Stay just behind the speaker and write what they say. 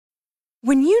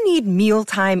When you need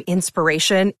mealtime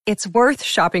inspiration, it's worth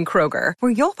shopping Kroger,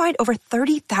 where you'll find over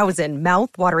 30,000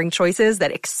 mouth-watering choices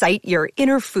that excite your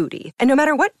inner foodie. And no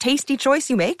matter what tasty choice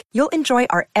you make, you'll enjoy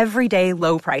our everyday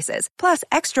low prices, plus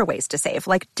extra ways to save,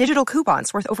 like digital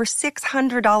coupons worth over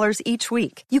 $600 each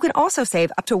week. You can also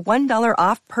save up to $1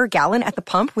 off per gallon at the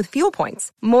pump with fuel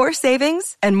points. More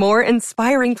savings and more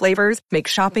inspiring flavors make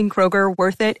shopping Kroger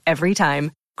worth it every time.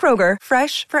 Kroger,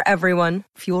 fresh for everyone.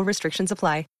 Fuel restrictions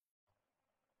apply.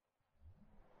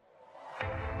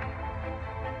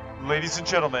 Ladies and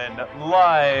gentlemen,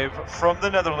 live from the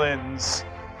Netherlands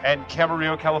and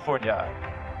Camarillo, California,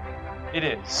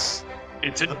 It's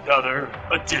another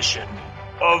edition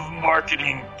of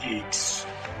Marketing Geeks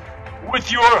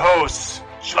with your hosts,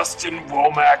 Justin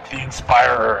Womack, the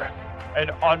Inspirer, and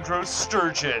Andros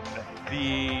Sturgeon,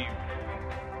 the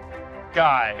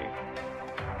guy.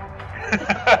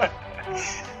 the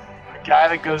guy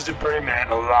that goes to Burning Man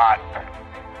a lot.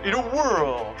 In a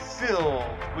world filled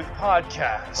with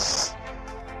podcasts,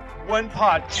 one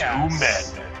podcast.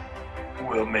 Two men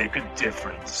will make a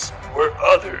difference where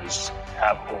others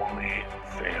have only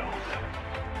failed.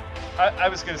 I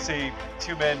was going to say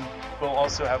two men will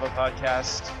also have a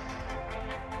podcast.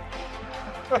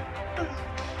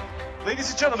 Ladies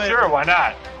and gentlemen. Sure, why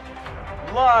not?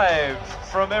 Live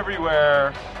from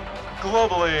everywhere,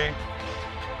 globally,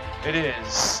 it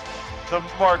is the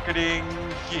Marketing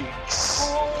Geeks.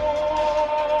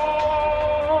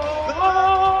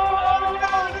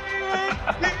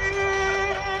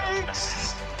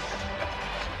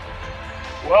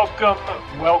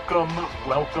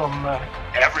 Welcome,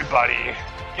 everybody.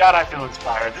 God, I feel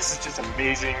inspired. This is just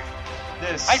amazing.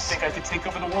 I think I could take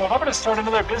over the world. I'm going to start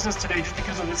another business today just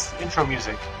because of this intro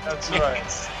music. That's right.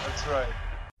 That's right.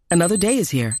 Another day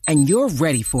is here, and you're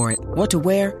ready for it. What to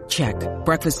wear? Check.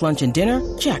 Breakfast, lunch, and dinner?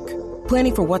 Check.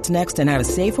 Planning for what's next and how to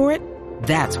save for it?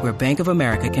 That's where Bank of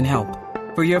America can help.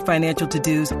 For your financial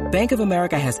to-dos, Bank of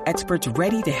America has experts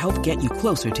ready to help get you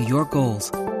closer to your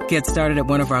goals. Get started at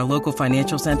one of our local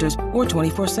financial centers or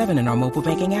 24/7 in our mobile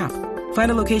banking app. Find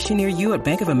a location near you at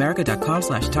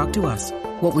bankofamerica.com/talktous.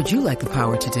 What would you like the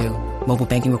power to do? Mobile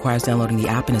banking requires downloading the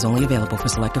app and is only available for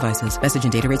select devices. Message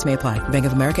and data rates may apply. Bank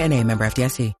of America N.A., member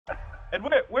FDIC. And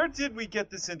where did we get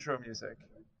this intro music?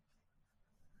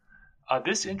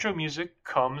 This intro music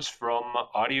comes from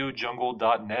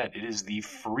audiojungle.net. It is the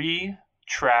free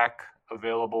track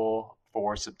available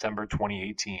for September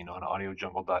 2018 on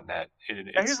audiojungle.net.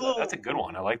 That's a good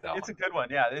one. I like that one. It's a good one,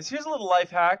 yeah. Here's a little life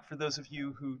hack for those of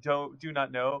you who do not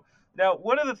know. Now,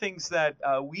 one of the things that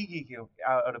we geek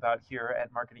out about here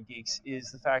at Marketing Geeks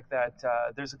is the fact that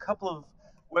there's a couple of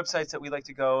websites that we like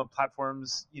to go and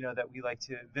platforms, that we like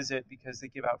to visit because they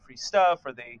give out free stuff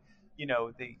or they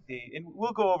and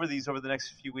we'll go over these over the next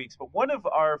few weeks. But one of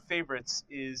our favorites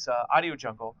is Audio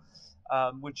Jungle,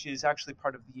 which is actually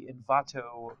part of the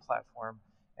Envato platform.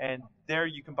 And there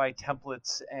you can buy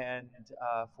templates and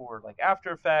for like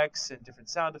After Effects and different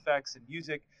sound effects and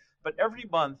music. But every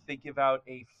month they give out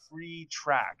a free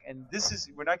track, and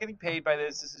we're not getting paid by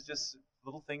this. This is just a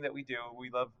little thing that we do. We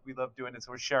love doing it,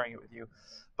 so we're sharing it with you.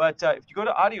 But if you go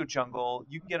to Audio Jungle,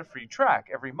 you can get a free track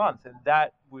every month, and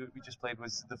that we just played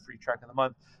was the free track of the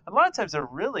month. And a lot of times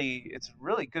it's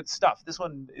really good stuff. This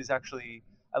one is actually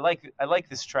I like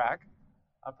this track.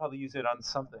 I'll probably use it on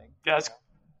something. Yeah,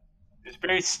 it's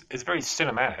very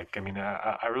cinematic. I mean,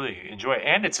 I really enjoy it,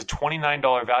 and it's a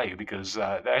 $29 value because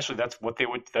actually that's what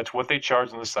they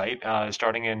charge on the site.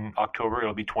 Starting in October,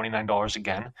 it'll be $29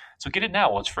 again. So get it now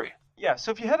while it's free. Yeah.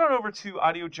 So if you head on over to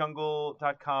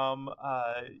audiojungle.com,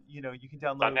 you can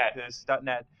download this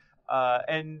 .net,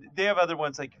 and they have other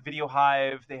ones like Video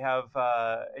Hive. They have,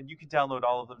 and you can download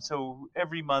all of them. So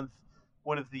every month,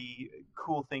 one of the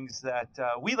cool things that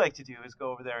we like to do is go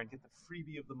over there and get the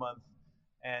freebie of the month.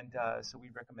 And so we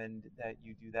recommend that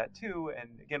you do that too.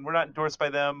 And again, we're not endorsed by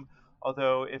them,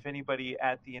 although if anybody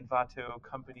at the Envato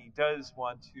company does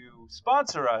want to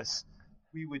sponsor us,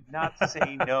 we would not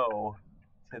say no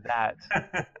to that.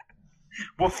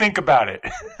 We'll think about it.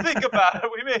 Think about it.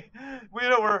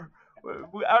 We're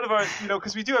out of our,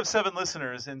 because we do have 7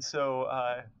 listeners, and so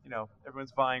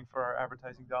everyone's vying for our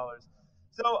advertising dollars.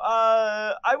 So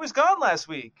I was gone last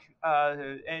week,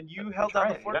 and you held down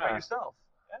the fort by yourself.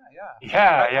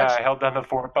 Yeah. I held down the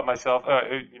fort by myself.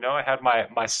 I had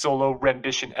my solo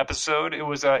rendition episode. It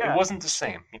was it wasn't the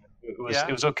same. It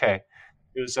was okay.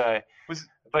 It was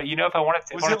but if I wanted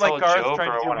to, was it like Garth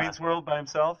trying to do Wayne's World by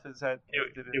himself? Is that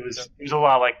it was a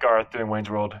lot like Garth doing Wayne's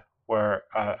World, where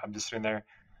I'm just sitting there.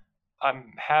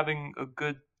 I'm having a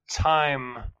good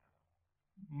time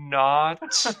not.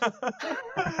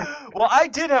 Well, I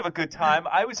did have a good time.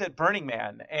 I was at Burning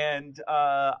Man, and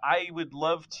I would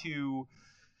love to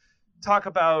talk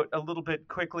about a little bit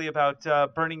quickly about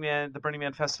Burning Man, the Burning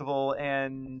Man Festival,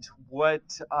 and what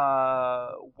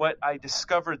I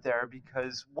discovered there.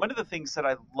 Because one of the things that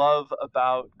I love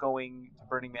about going to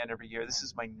Burning Man every year, this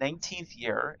is my 19th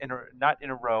year, not in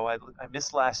a row. I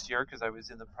missed last year because I was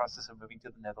in the process of moving to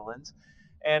the Netherlands,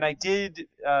 and I did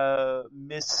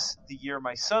miss the year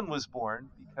my son was born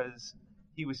because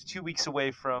he was 2 weeks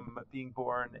away from being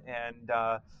born,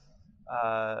 uh,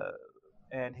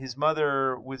 and his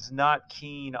mother was not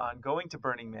keen on going to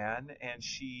Burning Man, and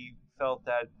she felt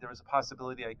that there was a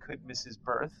possibility I could miss his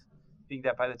birth, being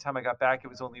that by the time I got back, it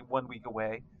was only 1 week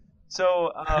away.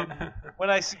 So when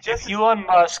I If suggested, Elon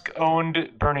Musk owned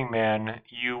Burning Man,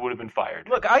 you would have been fired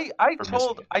look, I for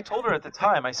missing it. told her at the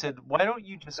time, I said, why don't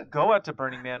you just go out to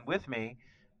Burning Man with me,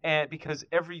 and because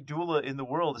every doula in the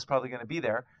world is probably going to be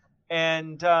there,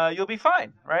 and you'll be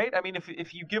fine, right? I mean,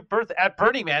 if you give birth at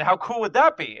Burning Man, how cool would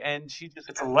that be? And she just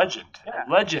It's a legend. Yeah.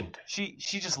 A legend. she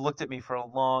just looked at me for a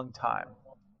long time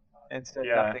and said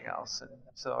Yeah. nothing else, and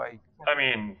so I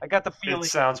mean, I got the feeling it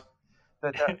sounds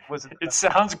that wasn't. it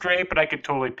sounds great, but I could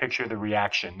totally picture the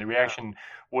reaction. The reaction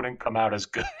wouldn't come out as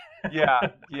good. Yeah.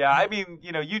 I mean,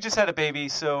 you just had a baby,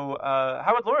 so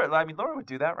how would Laura? I mean, Laura would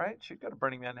do that, right? She'd go to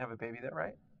Burning Man and have a baby there,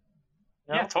 right?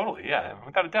 No? Yeah, totally. Yeah,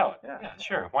 without a doubt. Yeah. Yeah,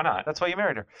 sure. Why not? That's why you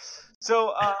married her.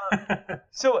 So,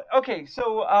 okay.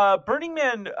 So, Burning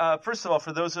Man. First of all,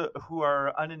 for those who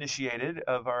are uninitiated,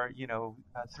 of our,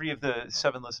 3 of the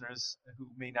 7 listeners who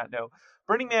may not know,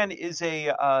 Burning Man is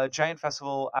a giant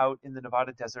festival out in the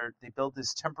Nevada desert. They build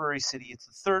this temporary city. It's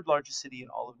the 3rd largest city in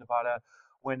all of Nevada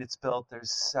when it's built.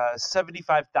 There's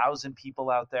 75,000 people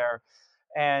out there.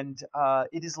 And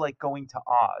it is like going to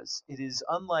Oz. It is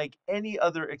unlike any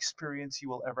other experience you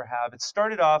will ever have. It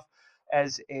started off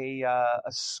as a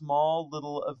small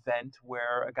little event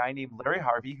where a guy named Larry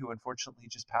Harvey, who unfortunately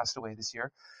just passed away this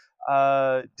year,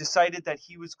 decided that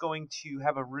he was going to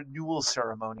have a renewal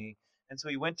ceremony. And so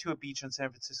he went to a beach in San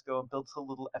Francisco and built a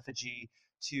little effigy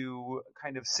to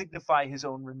kind of signify his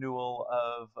own renewal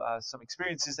of some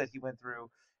experiences that he went through.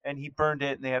 And he burned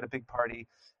it, and they had a big party.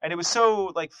 And it was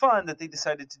so fun that they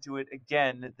decided to do it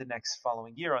again the next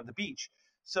following year on the beach.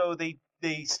 So they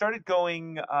started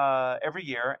going every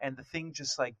year, and the thing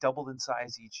just doubled in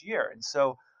size each year. And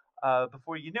so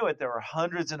before you knew it, there were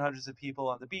hundreds and hundreds of people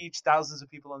on the beach, thousands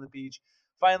of people on the beach.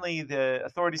 Finally, the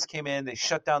authorities came in, they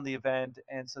shut down the event,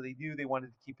 and so they knew they wanted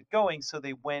to keep it going. So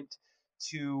they went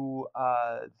to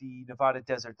the Nevada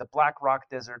desert, the Black Rock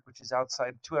Desert, which is 2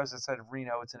 hours outside of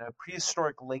Reno. It's in a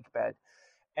prehistoric lake bed,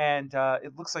 and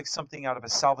it looks like something out of a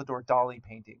Salvador Dali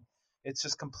painting. It's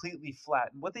just completely flat.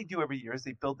 And what they do every year is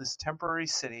they build this temporary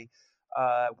city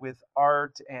with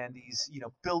art and these,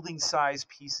 building-sized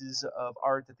pieces of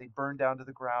art that they burn down to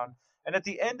the ground. And at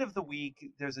the end of the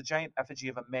week, there's a giant effigy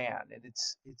of a man, and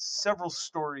it's several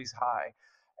stories high.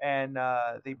 And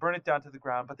they burn it down to the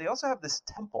ground. But they also have this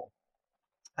temple.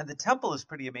 And the temple is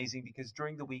pretty amazing because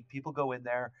during the week, people go in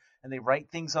there and they write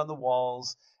things on the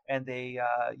walls, and they,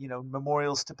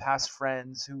 memorials to past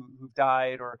friends who've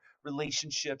died, or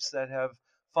relationships that have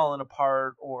fallen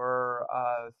apart, or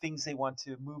things they want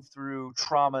to move through,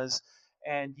 traumas.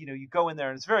 And, you go in there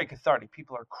and it's very cathartic.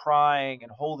 People are crying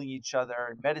and holding each other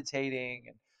and meditating.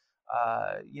 And,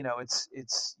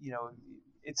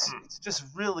 it's just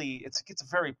really, it gets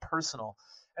very personal.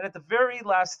 And at the very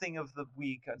last thing of the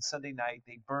week on Sunday night,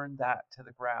 they burn that to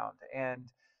the ground.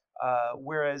 And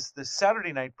whereas the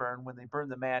Saturday night burn, when they burn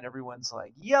the man, everyone's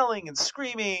yelling and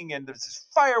screaming, and there's this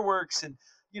fireworks, and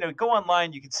go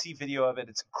online, you can see video of it.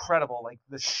 It's incredible.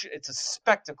 It's a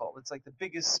spectacle. It's the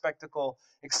biggest spectacle.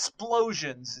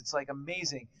 Explosions. It's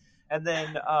amazing. And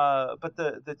then, but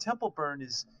the temple burn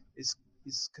is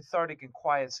cathartic and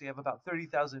quiet. So you have about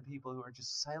 30,000 people who are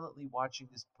just silently watching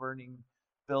this burning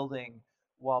building,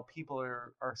 while people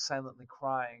are silently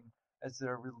crying as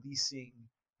they're releasing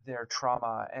their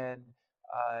trauma. And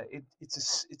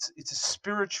it's a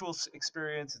spiritual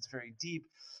experience. It's very deep.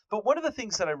 But one of the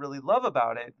things that I really love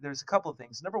about it, there's a couple of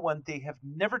things. Number one, they have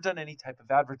never done any type of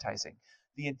advertising.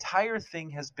 The entire thing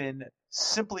has been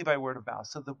simply by word of mouth.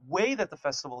 So the way that the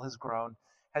festival has grown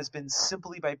has been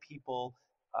simply by people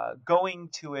going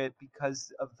to it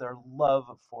because of their love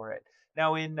for it.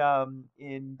 Now, in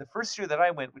the first year that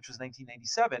I went, which was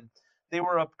 1997, they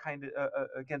were up kind of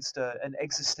against an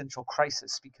existential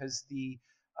crisis because the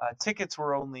tickets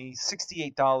were only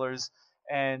 $68,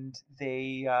 and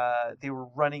they were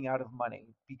running out of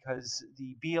money because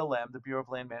the BLM, the Bureau of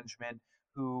Land Management,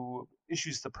 who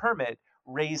issues the permit,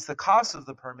 raised the cost of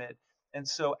the permit And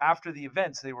so after the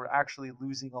events, they were actually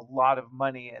losing a lot of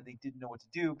money, and they didn't know what to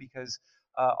do because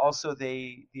also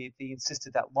they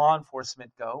insisted that law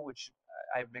enforcement go, which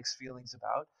I have mixed feelings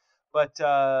about. But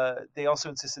they also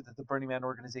insisted that the Burning Man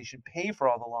organization pay for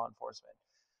all the law enforcement.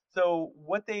 So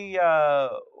they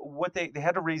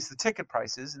had to raise the ticket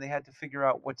prices, and they had to figure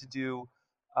out what to do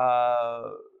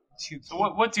to So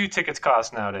keep. what do tickets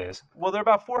cost nowadays? Well, they're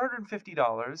about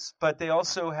 $450, but they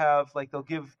also have like they'll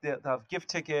have gift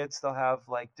tickets. They'll have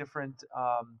like different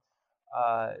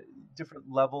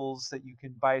levels that you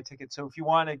can buy a ticket. So if you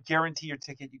want to guarantee your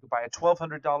ticket, you can buy a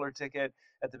 $1,200 ticket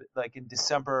at the like in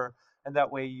December, and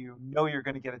that way you know you're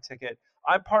going to get a ticket.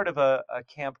 I'm part of a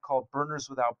camp called Burners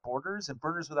Without Borders, and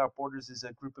Burners Without Borders is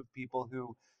a group of people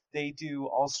who they do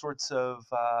all sorts of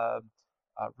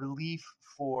relief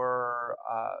for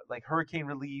like hurricane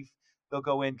relief. They'll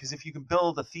go in because if you can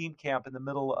build a theme camp in the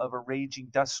middle of a raging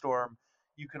dust storm,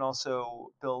 you can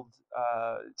also build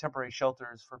temporary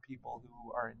shelters for people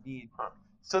who are in need.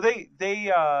 So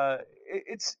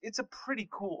it's a pretty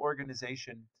cool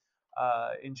organization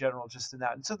in general, just in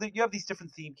that. And so you have these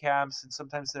different theme camps, and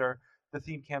sometimes the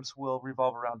theme camps will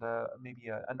revolve around maybe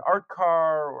an art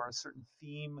car or a certain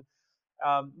theme.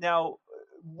 Now,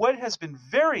 what has been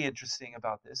very interesting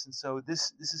about this, and so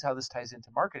this is how this ties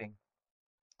into marketing,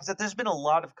 is that there's been a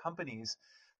lot of companies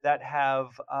that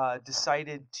have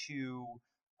decided to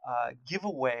give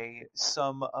away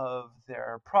some of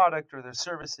their product or their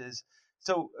services.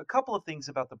 So a couple of things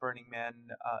about the Burning Man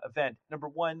event. Number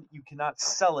one, you cannot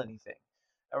sell anything.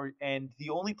 And the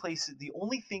only things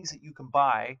that you can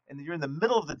buy, and you're in the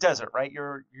middle of the desert, right?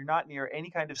 You're not near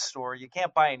any kind of store. You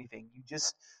can't buy anything. You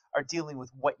just are dealing with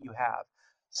what you have.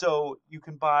 So you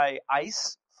can buy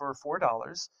ice for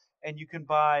 $4, and you can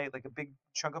buy like a big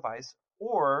chunk of ice,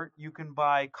 or you can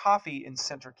buy coffee in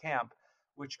center camp,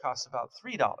 which costs about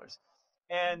 $3,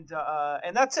 and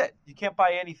that's it. You can't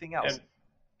buy anything else. And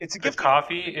It's a the gift.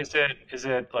 coffee, is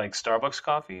it like Starbucks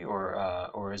coffee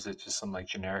or is it just some like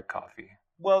generic coffee?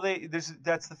 Well,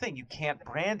 that's the thing. You can't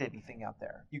brand anything out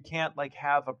there. You can't like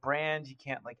have a brand. You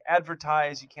can't like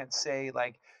advertise. You can't say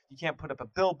like you can't put up a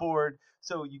billboard.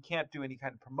 So you can't do any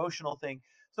kind of promotional thing.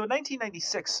 So in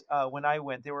 1996, when I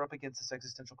went, they were up against this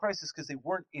existential crisis because they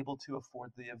weren't able to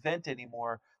afford the event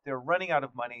anymore. They were running out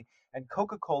of money, and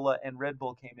Coca-Cola and Red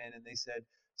Bull came in and they said,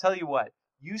 "Tell you what,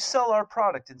 you sell our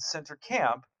product in Center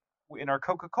Camp in our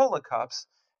Coca-Cola cups,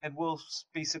 and we'll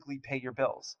basically pay your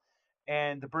bills."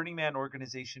 And the Burning Man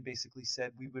organization basically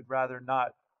said, we would rather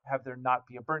not have there not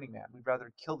be a Burning Man. We'd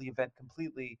rather kill the event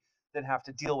completely than have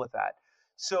to deal with that.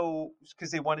 So, because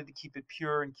they wanted to keep it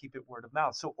pure and keep it word of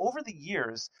mouth. So over the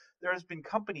years, there has been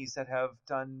companies that have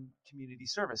done community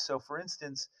service. So for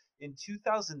instance, in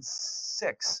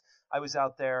 2006, I was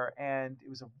out there and it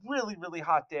was a really, really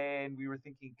hot day. And we were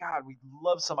thinking, God, we'd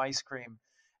love some ice cream.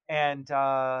 And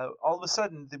all of a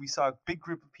sudden, we saw a big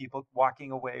group of people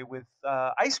walking away with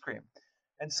ice cream.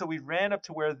 And so we ran up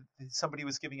to where somebody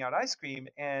was giving out ice cream,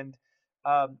 and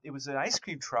it was an ice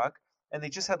cream truck, and they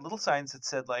just had little signs that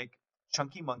said like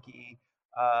 "Chunky Monkey,"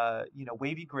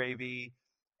 "Wavy Gravy,"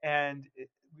 and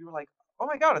we were like, "Oh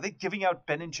my God, are they giving out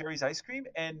Ben and Jerry's ice cream?"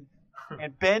 And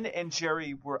Ben and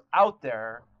Jerry were out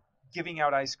there giving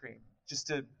out ice cream just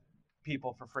to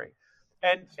people for free.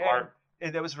 And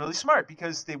that was really smart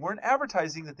because they weren't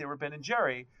advertising that they were Ben and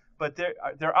Jerry, but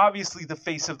they're obviously the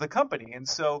face of the company, and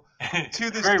so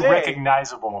to this very day,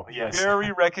 recognizable. Yes,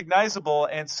 very recognizable,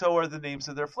 and so are the names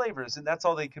of their flavors, and that's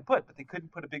all they could put. But they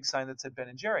couldn't put a big sign that said Ben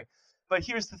and Jerry. But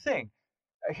here's the thing: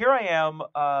 here I am,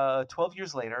 12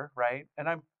 years later, right, and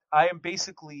I am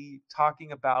basically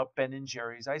talking about Ben and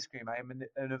Jerry's ice cream. I am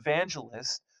an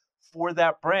evangelist for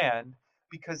that brand,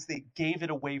 because they gave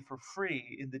it away for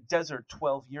free in the desert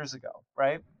 12 years ago,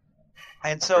 right?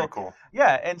 And so, very cool.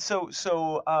 yeah, and so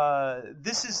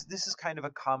this is kind of a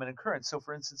common occurrence. So,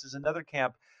 for instance, there's another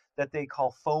camp that they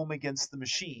call Foam Against the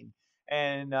Machine,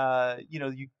 and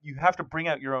you have to bring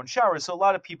out your own shower. So a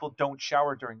lot of people don't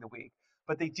shower during the week,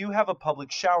 but they do have a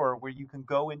public shower where you can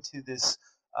go into this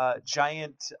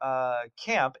giant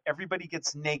camp. Everybody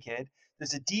gets naked.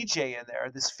 There's a DJ in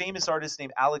there. This famous artist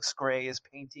named Alex Gray is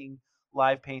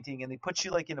live painting, and they put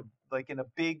you like in a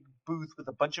big booth with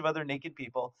a bunch of other naked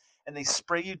people, and they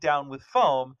spray you down with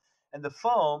foam, and the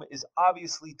foam is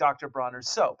obviously Dr. Bronner's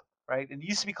soap, right? And it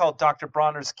used to be called Dr.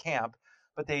 Bronner's Camp,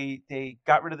 but they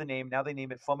got rid of the name. Now they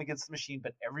name it Foam Against the Machine,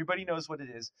 but everybody knows what it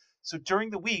is. So during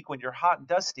the week when you're hot and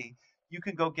dusty, you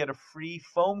can go get a free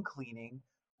foam cleaning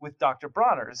with Dr.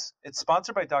 Bronner's. It's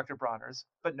sponsored by Dr. Bronner's,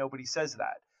 but nobody says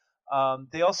that.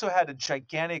 They also had a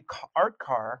gigantic art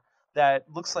car that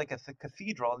looks like a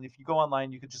cathedral. And if you go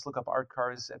online, you can just look up art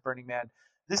cars at Burning Man.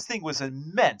 This thing was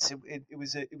immense. It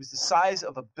was the size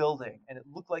of a building, and it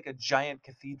looked like a giant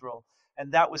cathedral.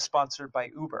 And that was sponsored by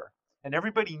Uber, and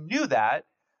everybody knew that,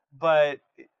 but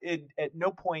at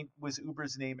no point was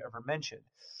Uber's name ever mentioned.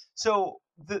 So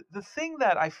the thing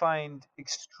that I find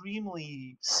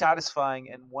extremely satisfying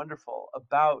and wonderful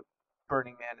about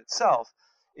Burning Man itself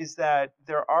is that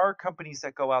there are companies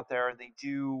that go out there and they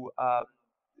do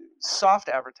soft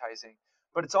advertising,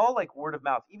 but it's all like word of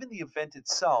mouth. Even the event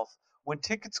itself, when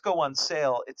tickets go on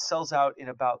sale, it sells out in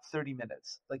about 30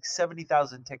 minutes, like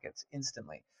 70,000 tickets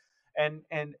instantly.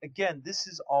 And again, this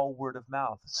is all word of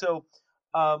mouth. So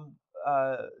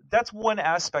that's one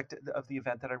aspect of the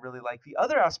event that I really like. The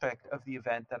other aspect of the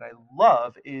event that I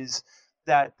love is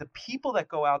that the people that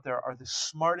go out there are the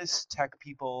smartest tech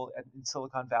people in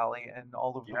Silicon Valley and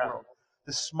all over the world.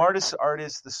 The smartest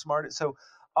artists, the smartest. So,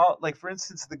 like for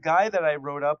instance, the guy that I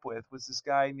rode up with was this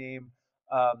guy named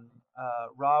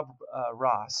Rob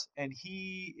Ross, and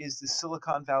he is the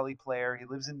Silicon Valley player. He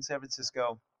lives in San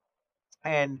Francisco,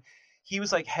 and he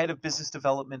was like head of business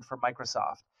development for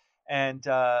Microsoft, and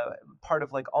part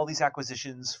of like all these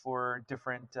acquisitions for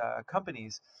different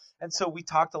companies. And so we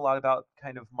talked a lot about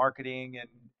kind of marketing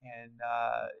and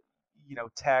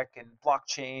tech and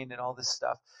blockchain and all this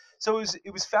stuff. So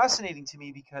it was fascinating to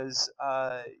me because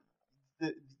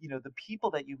the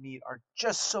people that you meet are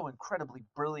just so incredibly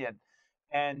brilliant,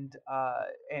 and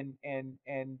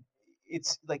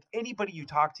it's like anybody you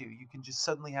talk to, you can just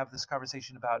suddenly have this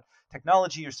conversation about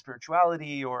technology or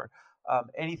spirituality or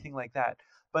anything like that.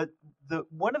 But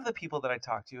one of the people that I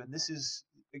talked to, and this is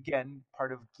again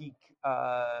part of geek,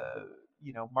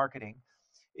 marketing,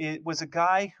 it was a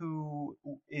guy who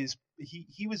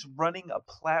he was running a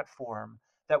platform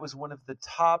that was one of the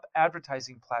top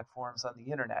advertising platforms on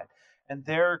the internet, and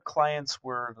their clients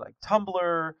were like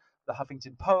Tumblr, the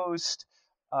Huffington Post.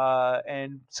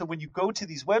 And so when you go to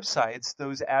these websites,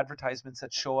 those advertisements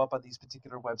that show up on these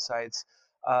particular websites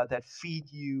that feed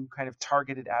you kind of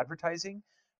targeted advertising,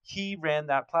 he ran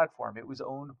that platform. It was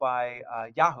owned by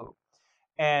Yahoo,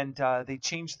 and they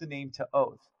changed the name to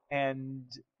Oath. And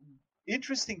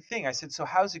interesting thing, I said, so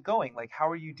how's it going? Like, how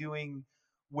are you doing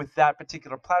with that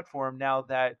particular platform now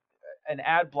that an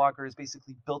ad blocker is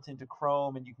basically built into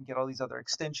Chrome and you can get all these other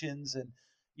extensions and,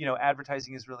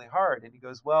 advertising is really hard? And he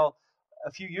goes, well,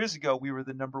 a few years ago, we were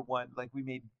the number one, like we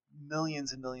made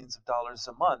millions and millions of dollars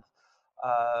a month,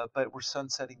 but we're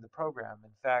sunsetting the program.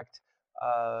 In fact,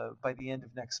 by the end of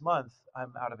next month,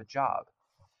 I'm out of a job.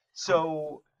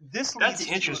 So that's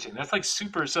interesting. That's like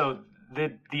super. So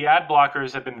the ad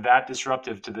blockers have been that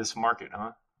disruptive to this market,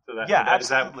 huh? So is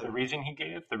that the reason he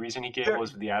gave? The reason he gave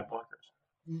was the ad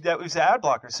blockers. That was the ad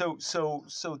blocker. So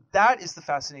that is the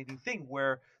fascinating thing,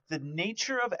 where the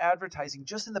nature of advertising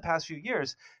just in the past few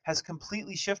years has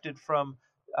completely shifted from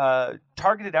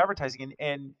targeted advertising,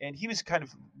 and he was kind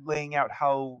of laying out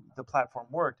how the platform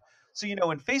worked. So,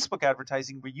 in Facebook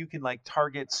advertising, where you can like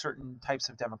target certain types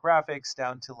of demographics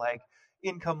down to like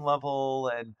income level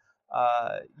and,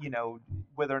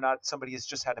 whether or not somebody has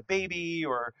just had a baby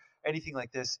or anything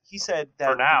like this. He said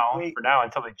that for now,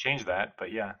 until they change that,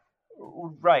 but yeah.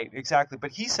 Right, exactly.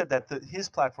 But he said that his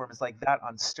platform is like that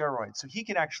on steroids. So he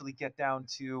can actually get down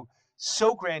to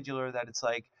so granular that it's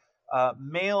like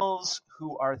males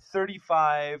who are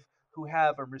 35 who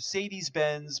have a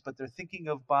Mercedes-Benz, but they're thinking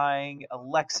of buying a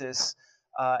Lexus,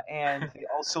 and they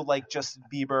also like Justin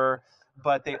Bieber,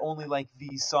 but they only like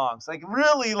these songs. Like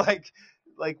really like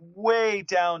way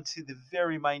down to the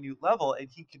very minute level, and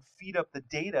he could feed up the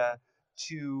data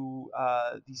to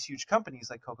these huge companies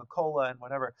like Coca-Cola and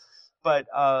whatever. But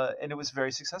and it was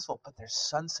very successful. But they're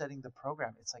sunsetting the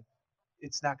program. It's like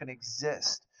it's not going to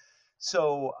exist.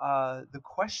 So the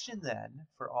question then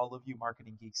for all of you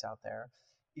marketing geeks out there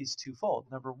is twofold.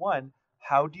 Number one,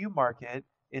 how do you market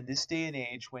in this day and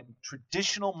age when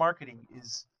traditional marketing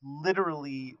is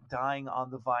literally dying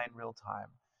on the vine real time?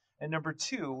 And number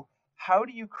two, how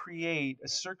do you create a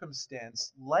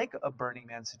circumstance like a Burning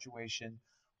Man situation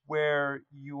where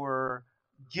you're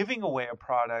giving away a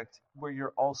product where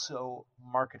you're also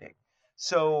marketing?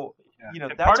 So,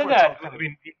 that's part of that. I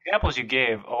mean, the examples you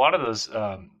gave, a lot of those,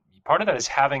 part of that is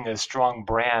having a strong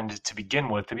brand to begin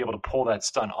with to be able to pull that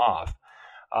stunt off.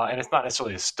 And it's not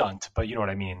necessarily a stunt, but you know what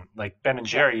I mean. Like Ben and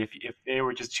Jerry, if they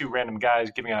were just two random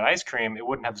guys giving out ice cream, it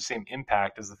wouldn't have the same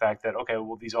impact as the fact that, okay,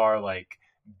 well, these are like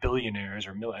billionaires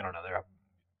or I don't know, they're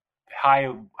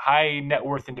high net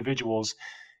worth individuals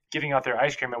giving out their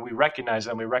ice cream, and we recognize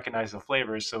them, we recognize the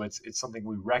flavors, so it's something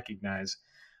we recognize.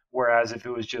 Whereas if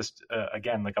it was just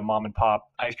again like a mom and pop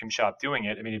ice cream shop doing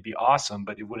it, I mean, it'd be awesome,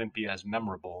 but it wouldn't be as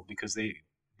memorable because the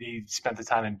they spent the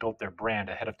time and built their brand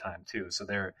ahead of time too. So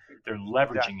they're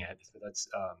leveraging it. So that's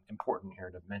important here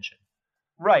to mention.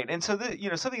 Right. And so,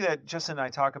 something that Justin and I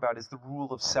talk about is the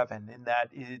rule of 7, in that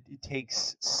it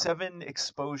takes 7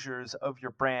 exposures of your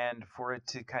brand for it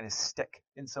to kind of stick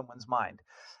in someone's mind.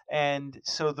 And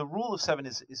so the rule of 7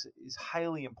 is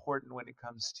highly important when it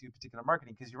comes to particular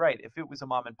marketing, because you're right. If it was a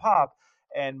mom and pop,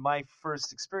 and my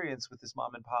first experience with this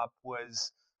mom and pop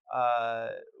was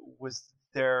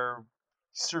their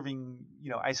serving,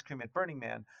 ice cream at Burning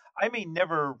Man, I may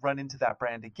never run into that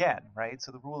brand again, right?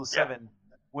 So the rule of 7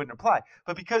 wouldn't apply.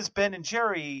 But because Ben and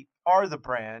Jerry are the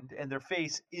brand and their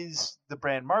face is the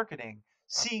brand marketing,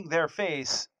 seeing their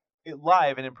face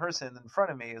live and in person in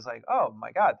front of me is like, oh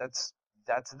my God, that's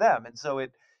them. And so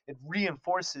it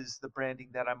reinforces the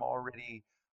branding that I'm already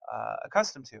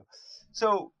accustomed to.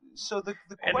 So the And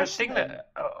the question thing that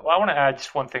I want to add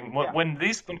just one thing: when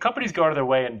companies go out of their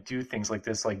way and do things like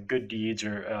this, like good deeds,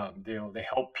 or they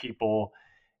help people,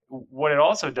 what it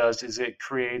also does is it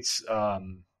creates.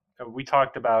 We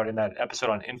talked about in that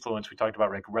episode on influence, we talked about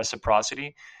like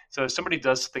reciprocity. So if somebody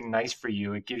does something nice for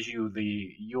you, it gives you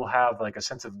you'll have like a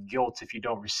sense of guilt if you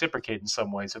don't reciprocate in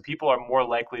some way. So people are more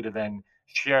likely to then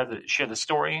share the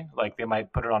story. Like they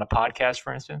might put it on a podcast,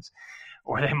 for instance,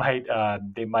 or they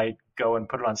might go and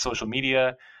put it on social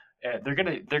media.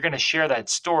 They're gonna share that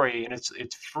story, and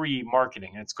it's free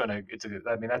marketing. And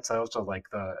that's also like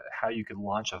how you could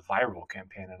launch a viral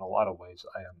campaign in a lot of ways.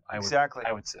 I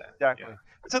would say exactly. Yeah.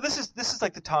 So this is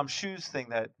like the Tom Shoes thing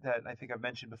that I think I've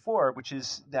mentioned before, which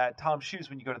is that Tom Shoes,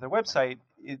 when you go to their website,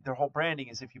 their whole branding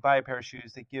is if you buy a pair of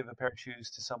shoes, they give a pair of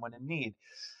shoes to someone in need.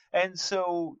 And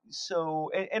so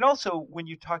and also when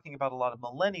you're talking about a lot of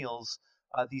millennials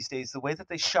these days, the way that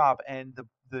they shop and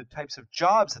the types of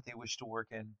jobs that they wish to work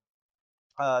in.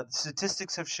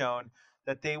 Statistics have shown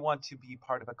that they want to be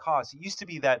part of a cause. It used to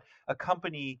be that a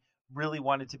company really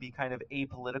wanted to be kind of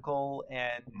apolitical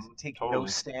and take no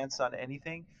stance on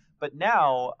anything. But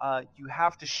now you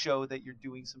have to show that you're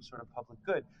doing some sort of public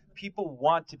good. People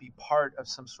want to be part of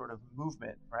some sort of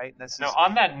movement, right? Now,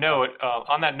 on that note,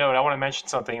 I want to mention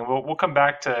something, and we'll come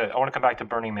back to. I want to come back to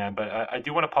Burning Man, but I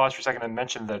do want to pause for a second and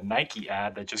mention the Nike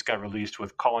ad that just got released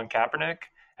with Colin Kaepernick.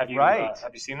 Have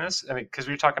you seen this? I mean, because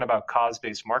we were talking about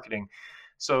cause-based marketing.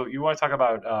 So you want to talk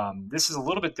about this is a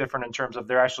little bit different in terms of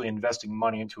they're actually investing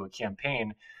money into a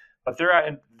campaign, but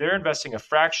they're investing a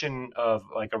fraction of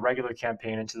like a regular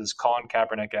campaign into this Colin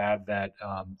Kaepernick ad that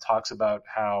talks about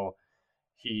how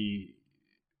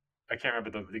I can't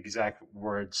remember the exact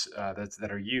words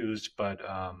that are used, but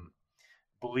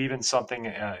believe in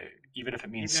something, even if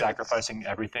it means sacrificing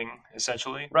everything,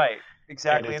 essentially. Right,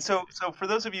 exactly. And so for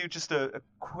those of you, just a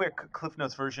quick Cliff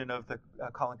Notes version of the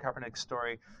Colin Kaepernick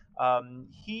story.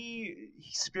 He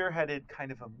spearheaded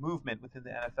kind of a movement within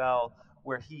the NFL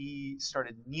where he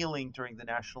started kneeling during the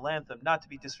national anthem, not to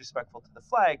be disrespectful to the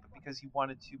flag, but because he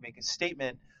wanted to make a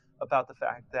statement about the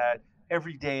fact that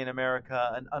every day in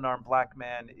America, an unarmed black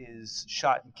man is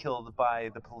shot and killed by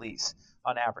the police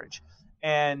on average.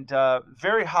 And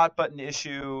very hot button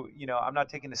issue. I'm not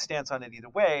taking a stance on it either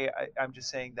way. I'm just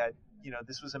saying that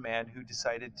this was a man who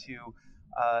decided to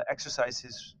exercise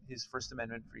his First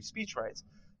Amendment free speech rights.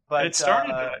 But it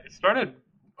started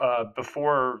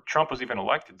before Trump was even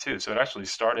elected too. So it actually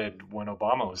started when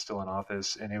Obama was still in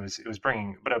office, and it was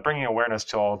bringing awareness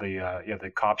to all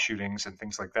the cop shootings and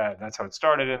things like that. And that's how it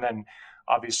started, and then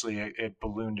obviously it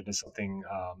ballooned into something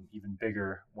even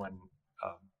bigger when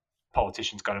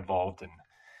politicians got involved, and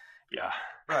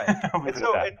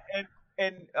right.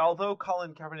 And although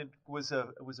Colin Kaepernick was a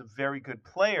very good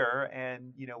player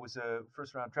and was a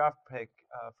first round draft pick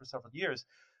for several years,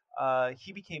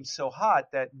 he became so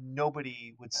hot that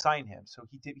nobody would sign him. So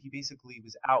he basically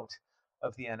was out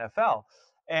of the NFL.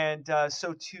 And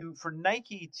for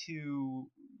Nike to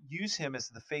use him as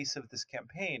the face of this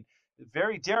campaign,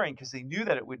 very daring, because they knew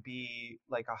that it would be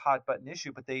like a hot button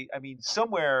issue. But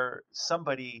somewhere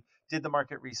somebody did the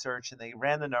market research and they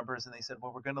ran the numbers and they said,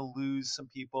 well, we're going to lose some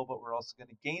people, but we're also going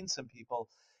to gain some people.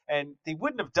 And they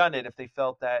wouldn't have done it if they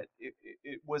felt that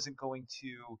it wasn't going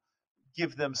to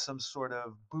give them some sort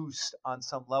of boost on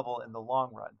some level in the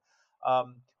long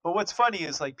run. But what's funny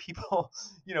is like people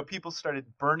started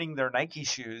burning their Nike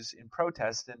shoes in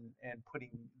protest and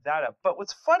putting that up. But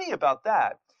what's funny about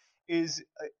that is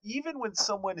even when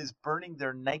someone is burning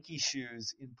their Nike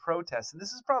shoes in protest, and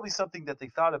this is probably something that they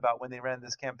thought about when they ran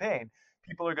this campaign,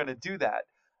 people are going to do that.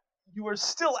 you are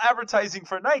still advertising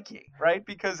for Nike, right?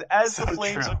 Because as So the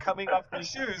flames true. are coming off these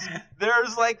shoes,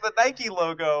 there's like the Nike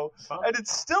logo, and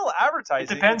it's still It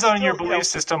advertising. depends It's on your still, belief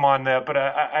system on that, but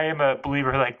I am a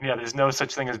believer, like, yeah, there's no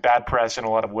such thing as bad press in a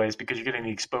lot of ways because you're getting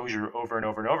the exposure over and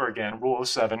over and over again. Rule of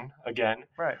 7 again.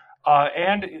 right.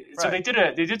 And so Right.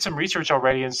 they did some research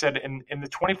already and said in the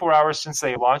 24 hours since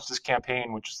they launched this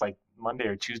campaign, which was like Monday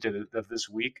or Tuesday of this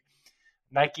week,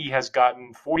 Nike has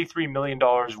gotten $43 million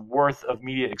worth of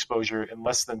media exposure in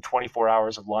less than 24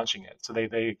 hours of launching it. So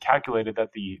they calculated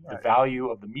that the value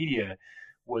of the media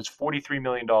was $43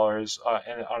 million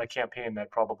on a campaign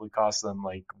that probably cost them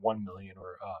like $1 million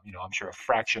or, I'm sure a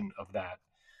fraction of that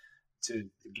to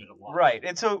get it launched. Right.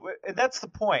 And so and that's the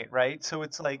point, right? So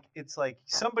it's like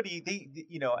somebody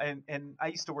and I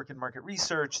used to work in market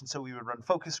research, and so we would run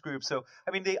focus groups. So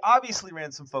I mean, they obviously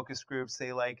ran some focus groups.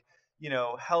 They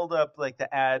held up like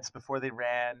the ads before they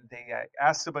ran. They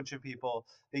asked a bunch of people.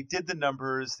 They did the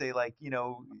numbers. They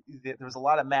there was a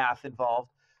lot of math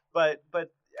involved. But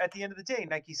at the end of the day,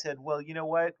 Nike said, well, you know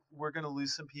what? We're going to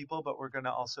lose some people, but we're going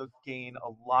to also gain a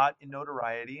lot in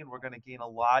notoriety, and we're going to gain a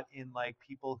lot in like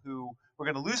people who we're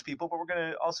going to lose people, but we're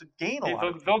going to also gain a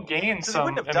lot. They'll gain So some.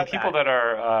 I mean, people that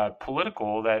are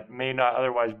political that may not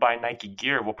otherwise buy Nike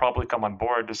gear will probably come on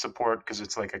board to support because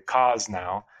it's like a cause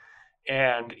now.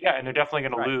 And they're definitely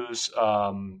going to lose.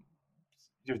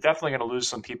 You're definitely going to lose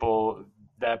some people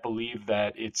that believe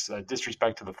that it's a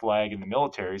disrespect to the flag and the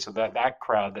military. So that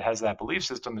crowd that has that belief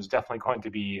system is definitely going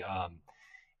to be.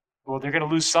 They're going to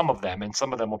lose some of them, and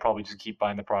some of them will probably just keep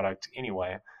buying the product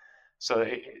anyway. So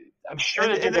I'm sure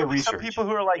they did their research. Some people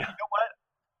who are like, you know what?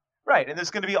 Right, and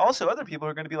there's going to be also other people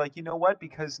who are going to be like, you know what?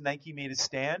 Because Nike made a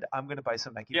stand, I'm going to buy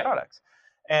some Nike products,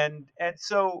 and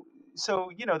so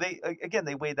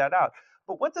they weighed that out.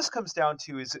 But what this comes down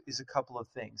to is a couple of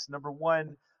things. Number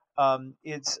one,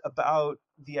 it's about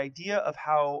the idea of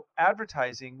how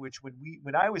advertising, which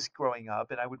when I was growing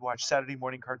up and I would watch Saturday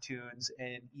morning cartoons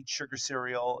and eat sugar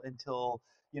cereal until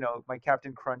my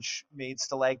Captain Crunch made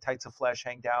stalactites of flesh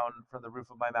hang down from the roof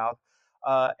of my mouth,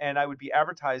 and I would be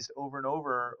advertised over and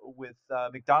over with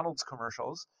McDonald's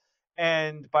commercials.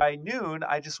 And by noon,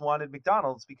 I just wanted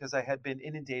McDonald's because I had been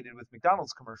inundated with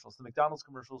McDonald's commercials. The McDonald's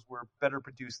commercials were better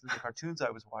produced than the cartoons I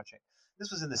was watching.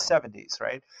 This was in the 70s,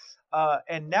 right?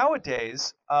 And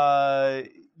nowadays, I'm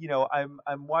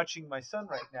watching my son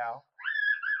right now.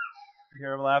 You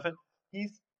hear him laughing?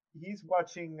 He's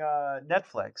watching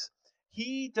Netflix.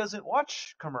 He doesn't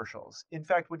watch commercials. In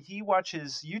fact, when he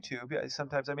watches YouTube,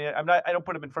 sometimes I don't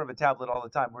put him in front of a tablet all the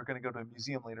time. We're going to go to a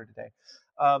museum later today.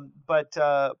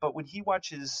 But when he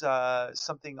watches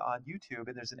something on YouTube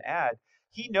and there's an ad,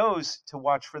 he knows to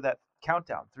watch for that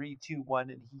countdown, 3, 2, 1,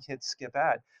 and he hits skip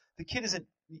ad. The kid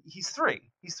he's 3.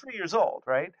 He's 3 years old,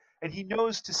 right? And he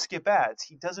knows to skip ads.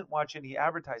 He doesn't watch any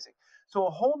advertising. So a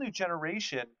whole new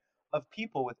generation of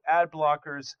people with ad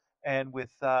blockers and with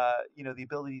the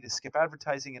ability to skip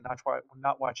advertising and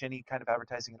not watch any kind of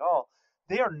advertising at all,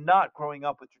 they are not growing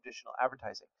up with traditional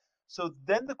advertising. So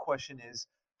then the question is,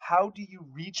 how do you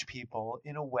reach people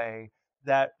in a way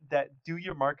that do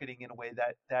your marketing in a way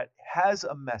that has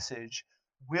a message,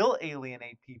 will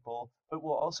alienate people, but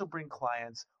will also bring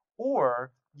clients,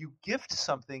 or you gift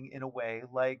something in a way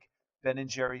like Ben and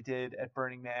Jerry did at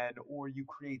Burning Man, or you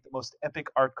create the most epic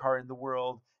art car in the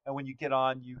world, and when you get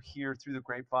on, you hear through the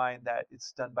grapevine that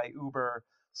it's done by Uber.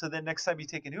 So then next time you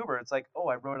take an Uber, it's like, oh,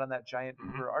 I rode on that giant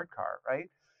Uber art car, right?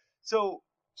 So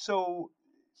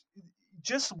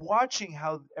just watching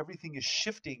how everything is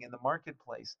shifting in the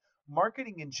marketplace,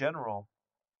 marketing in general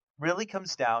really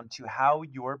comes down to how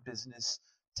your business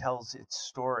tells its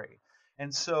story.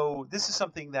 And so this is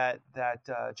something that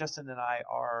Justin and I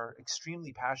are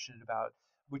extremely passionate about,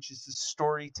 which is the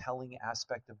storytelling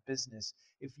aspect of business.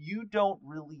 If you don't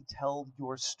really tell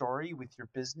your story with your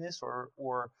business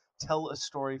or tell a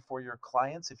story for your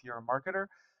clients, if you're a marketer,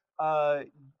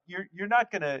 you're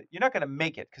not gonna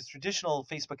make it, because traditional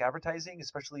Facebook advertising,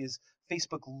 especially as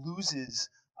Facebook loses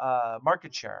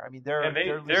market share. I mean, they're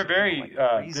very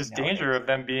there's danger of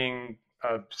them being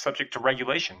subject to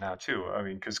regulation now too. I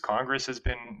mean, because Congress has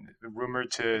been rumored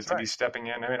to be stepping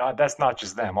in. I mean, that's not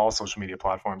just them, all social media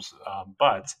platforms,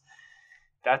 but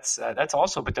that's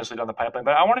also potentially down the pipeline.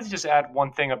 But I wanted to just add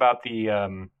one thing about the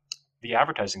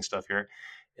advertising stuff here.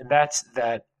 And that's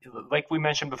that, like we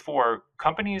mentioned before,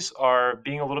 companies are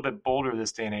being a little bit bolder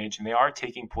this day and age, and they are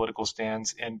taking political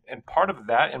stands. And part of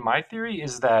that, in my theory,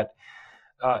 is that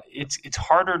it's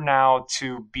harder now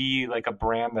to be like a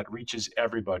brand that reaches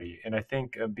everybody. And I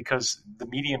think because the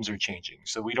mediums are changing,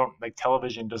 so we don't, like,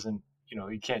 television doesn't,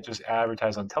 you can't just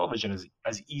advertise on television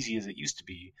as easy as it used to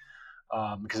be.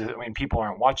 because I mean people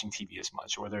aren't watching TV as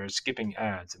much, or they're skipping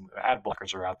ads, and ad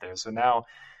blockers are out there. So now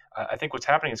I think what's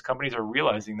happening is companies are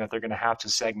realizing that they're going to have to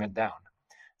segment down.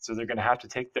 So they're going to have to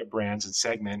take their brands and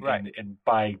segment, Right. and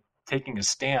by taking a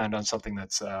stand on something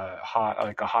that's hot,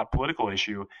 like a hot political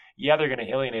issue, yeah, they're going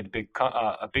to alienate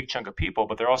a big chunk of people,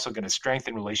 but they're also going to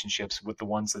strengthen relationships with the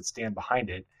ones that stand behind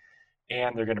it,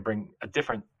 and they're going to bring a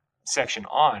different section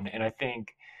on. And I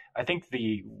think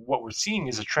the what we're seeing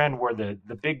is a trend where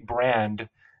the big brand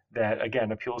that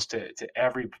again appeals to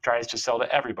tries to sell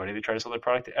to everybody, they try to sell their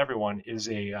product to everyone, is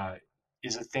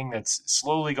a thing that's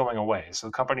slowly going away.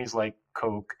 So companies like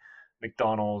Coke,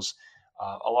 McDonald's,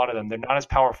 a lot of them, they're not as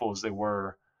powerful as they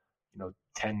were,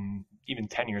 10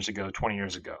 years ago, 20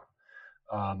 years ago.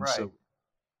 Right. So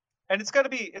And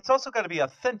it's also got to be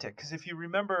authentic, because if you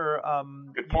remember,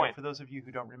 good point. for those of you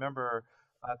who don't remember,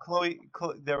 Chloe,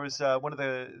 there was one of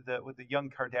with the young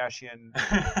Kardashian,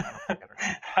 I forget her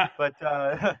name, but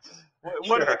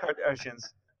one of the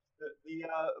Kardashians.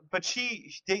 But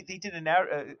they did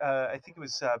I think it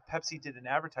was Pepsi did an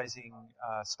advertising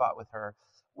spot with her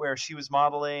where she was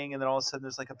modeling, and then all of a sudden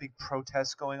there's like a big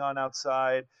protest going on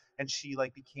outside, and she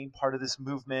like became part of this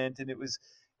movement, and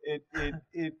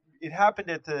it happened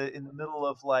in the middle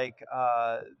of like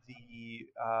the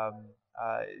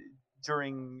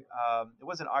during it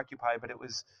wasn't Occupy, but it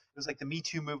was like the Me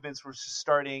Too movements were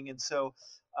starting, and so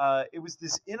it was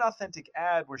this inauthentic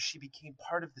ad where she became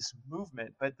part of this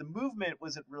movement, but the movement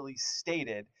wasn't really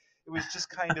stated. It was just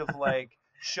kind of like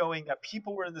showing that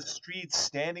people were in the streets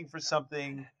standing for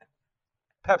something.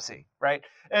 Pepsi, right?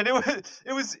 And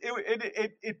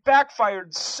it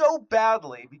backfired so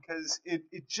badly because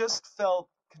it just felt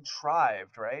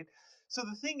contrived, right? So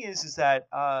the thing is that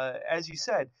as you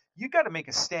said, you got to make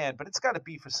a stand, but it's got to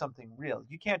be for something real.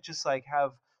 You can't just like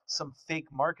have some fake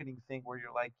marketing thing where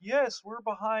you're like, yes, we're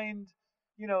behind.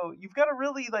 You've got to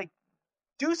really like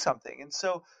do something. And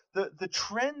so the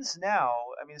trends now,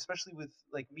 I mean, especially with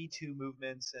like Me Too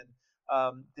movements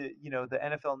and the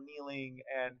NFL kneeling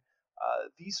and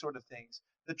these sort of things,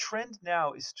 the trend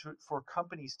now is for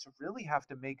companies to really have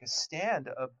to make a stand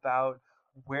about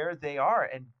where they are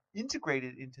and integrate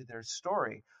it into their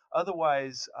story.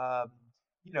 Otherwise,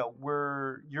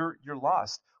 you're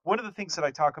lost. One of the things that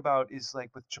I talk about is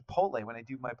like with Chipotle. When I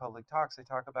do my public talks, I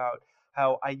talk about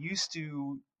how I used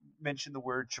to mention the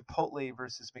word Chipotle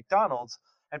versus McDonald's,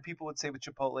 and people would say with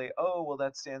Chipotle, oh, well,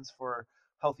 that stands for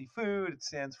healthy food. It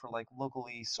stands for like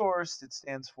locally sourced. It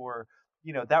stands for,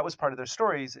 that was part of their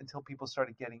stories until people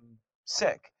started getting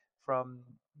sick from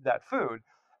that food.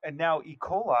 And now E.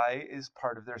 coli is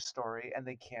part of their story and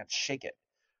they can't shake it,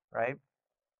 right?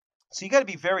 So you got to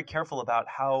be very careful about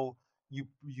how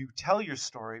you tell your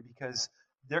story, because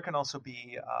there can also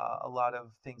be a lot of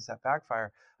things that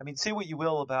backfire. I mean, say what you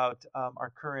will about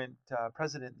our current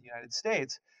president in the United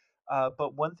States,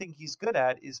 but one thing he's good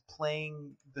at is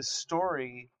playing the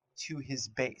story to his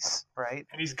base, right?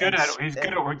 And he's good at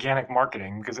organic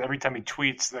marketing, because every time he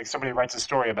tweets, like somebody writes a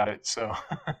story about it. So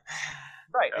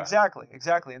Right, yeah.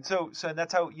 exactly. And so and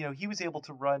that's how, he was able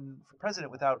to run for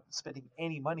president without spending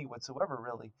any money whatsoever,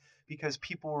 really, because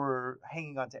people were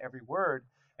hanging on to every word.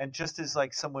 And just as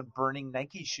like someone burning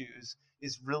Nike shoes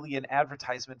is really an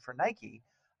advertisement for Nike,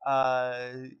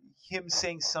 uh, him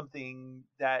saying something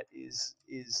that is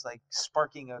like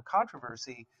sparking a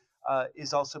controversy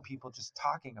is also people just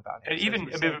talking about him. And So as even,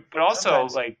 you're I saying, mean, but also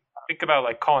sometimes like think about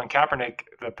like Colin Kaepernick,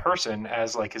 the person,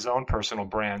 as like his own personal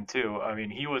brand too. I mean,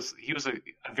 he was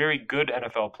a very good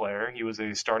NFL player. He was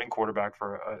a starting quarterback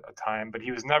for a time, but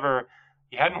he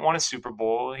hadn't won a Super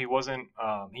Bowl. He wasn't.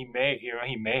 He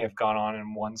may have gone on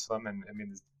and won some, and I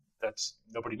mean that's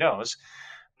nobody knows.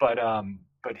 But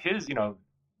his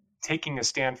taking a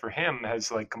stand for him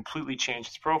has like completely changed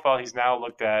his profile. He's now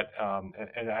looked at,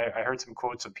 and I heard some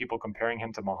quotes of people comparing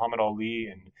him to Muhammad Ali,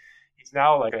 and he's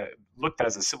now like looked at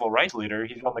as a civil rights leader.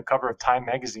 He's on the cover of Time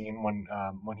magazine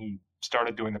when he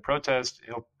started doing the protest.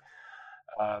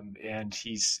 And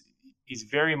he's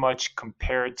very much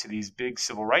compared to these big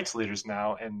civil rights leaders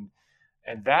now, and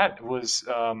that was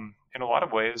in a lot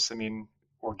of ways, I mean,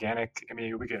 organic. I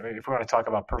mean, if we want to talk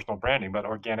about personal branding, but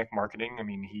organic marketing. I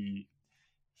mean, he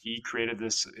created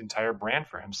this entire brand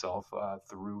for himself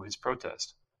through his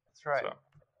protest. that's right. So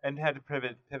And had to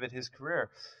pivot his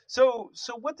career. So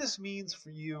what this means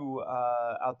for you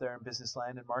out there in business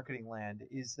land and marketing land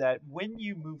is that when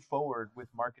you move forward with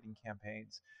marketing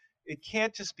campaigns, it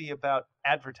can't just be about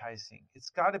advertising. It's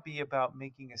got to be about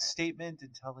making a statement and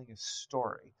telling a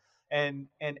story. And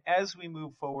as we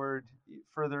move forward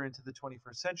further into the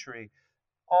 21st century,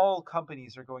 all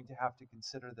companies are going to have to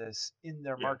consider this in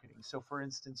their yeah, marketing. So, for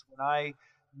instance, when I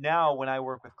now when I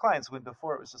work with clients, when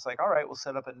before it was just like, all right, we'll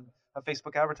set up a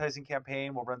Facebook advertising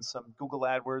campaign, we'll run some Google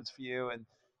AdWords for you, and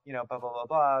blah blah blah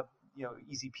blah,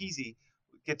 easy peasy.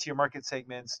 Get to your market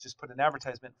segments, just put an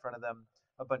advertisement in front of them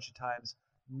a bunch of times.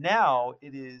 Now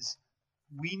it is,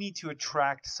 we need to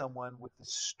attract someone with the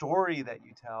story that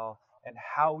you tell and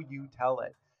how you tell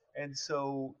it. And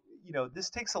so, this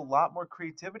takes a lot more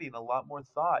creativity and a lot more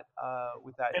thought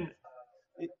with that.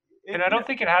 And I don't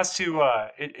think it has to.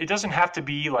 It doesn't have to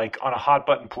be like on a hot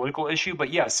button political issue,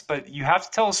 but yes, but you have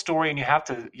to tell a story, and you have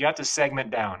to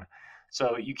segment down.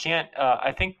 So you can't.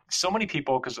 I think so many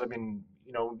people, because I mean,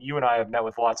 you and I have met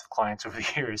with lots of clients over the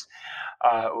years.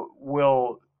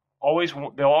 They'll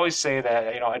always say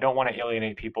that I don't want to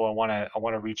alienate people. I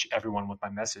want to reach everyone with my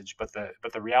message. But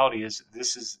the reality is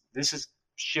this is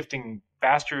shifting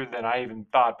faster than I even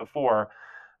thought before.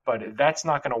 But that's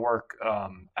not going to work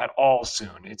at all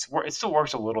soon. It still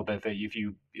works a little bit that if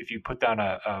you put down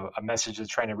a message that's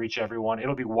trying to reach everyone,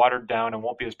 it'll be watered down and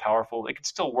won't be as powerful. It can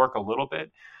still work a little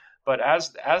bit, but as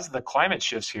the climate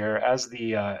shifts here, as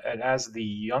the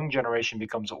young generation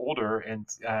becomes older and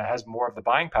has more of the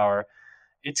buying power,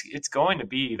 it's going to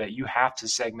be that you have to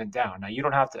segment down. Now you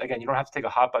don't have to take a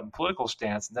hot button political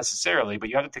stance necessarily, but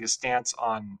you have to take a stance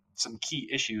on some key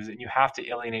issues, and you have to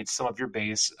alienate some of your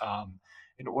base.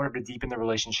 In order to deepen the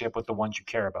relationship with the ones you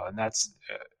care about. And that's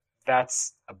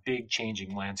a big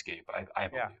changing landscape, I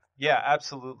believe. Yeah,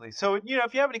 absolutely. So, if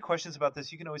you have any questions about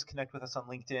this, you can always connect with us on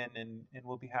LinkedIn, and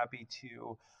we'll be happy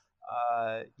to,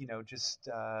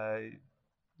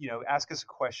 ask us a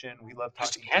question. We love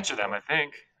talking. Just answer them, I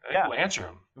think. We'll answer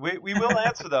them. We will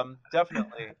answer them.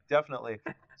 Definitely.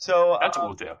 So that's what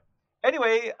we'll do.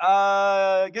 Anyway,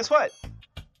 guess what?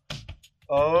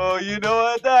 Oh, you know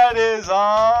what that is.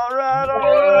 All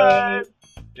right.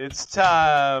 It's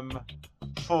time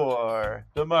for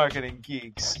the Marketing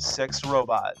Geeks Sex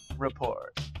Robot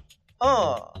Report.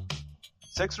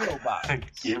 Sex Robot.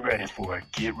 Get ready for it.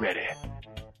 Get ready.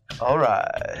 All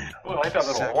right. Oh, I like that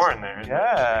little horn there.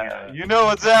 Yeah. You know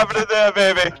what's happening there,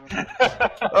 baby.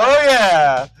 Oh,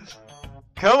 yeah.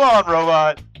 Come on,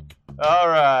 robot. All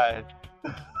right.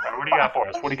 What do you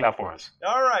got for us?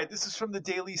 All right, this is from the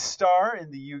Daily Star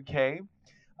in the UK.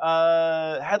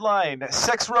 Headline: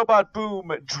 Sex robot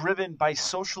boom driven by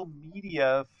social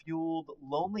media fueled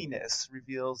loneliness,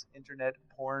 reveals internet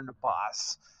porn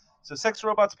boss. So sex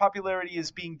robots' popularity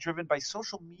is being driven by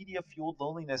social media fueled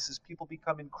loneliness as people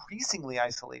become increasingly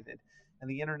isolated. And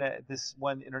the internet, this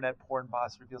one internet porn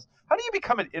boss reveals. How do you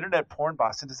become an internet porn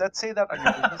boss? And does that say that on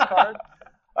your business card?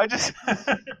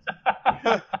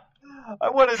 I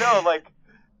want to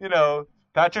know,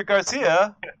 Patrick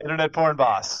Garcia, internet porn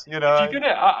boss.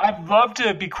 I'd love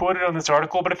to be quoted on this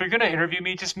article, but if you're gonna interview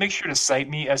me, just make sure to cite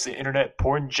me as the internet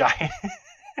porn giant.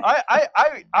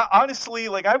 I honestly,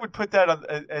 I would put that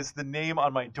as the name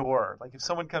on my door. Like, if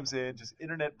someone comes in, just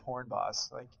internet porn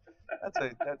boss. Like,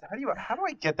 how do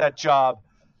I get that job?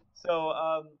 So,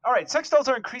 all right, sex dolls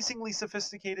are increasingly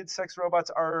sophisticated. Sex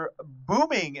robots are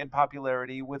booming in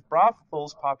popularity, with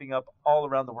brothels popping up all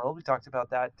around the world. We talked about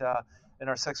that in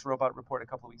our sex robot report a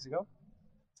couple of weeks ago.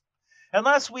 And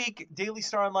last week, Daily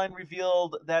Star Online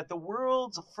revealed that the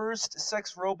world's first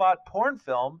sex robot porn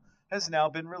film has now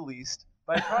been released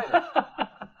by Private.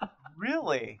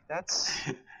 Really? That's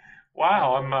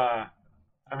wow.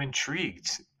 I'm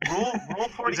intrigued. Rule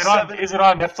 47. Is it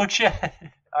on Netflix yet?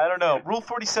 I don't know. Rule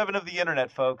 47 of the internet,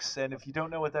 folks. And if you don't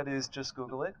know what that is, just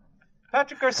Google it.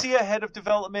 Patrick Garcia, head of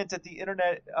development at the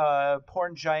internet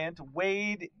porn giant,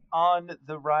 weighed on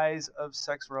the rise of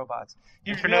sex robots.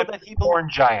 Internet porn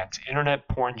giant.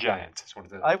 That's what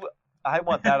it is. I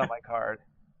want that on my card.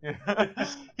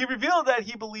 He revealed that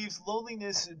he believes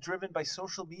loneliness driven by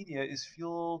social media is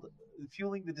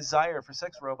fueling the desire for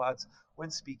sex robots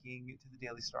when speaking to the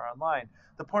Daily Star Online.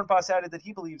 The porn boss added that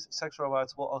he believes sex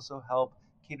robots will also help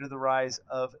cater the rise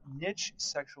of niche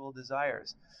sexual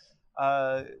desires.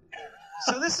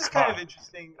 So this is kind of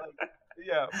interesting.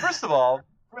 First of all,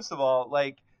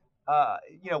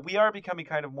 we are becoming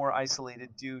kind of more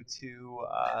isolated due to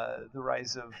the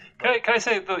rise of. Can I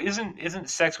say though, isn't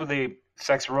sex with a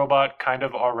sex robot kind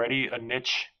of already a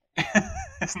niche?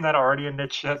 Isn't that already a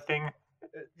niche thing?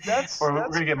 We're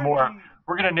gonna get more.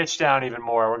 We're gonna niche down even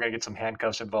more. We're gonna get some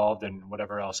handcuffs involved and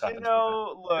whatever else happens.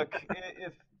 Look,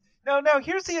 Now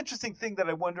here's the interesting thing that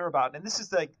I wonder about, and this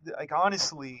is like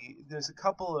honestly, there's a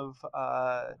couple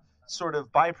of sort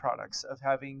of byproducts of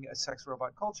having a sex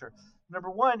robot culture. Number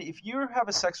one, if you have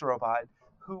a sex robot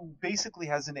who basically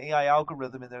has an AI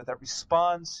algorithm in there that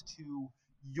responds to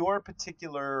your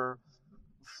particular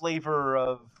flavor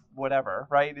of whatever,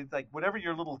 right? It's like whatever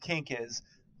your little kink is,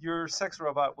 your sex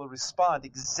robot will respond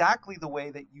exactly the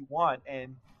way that you want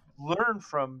and learn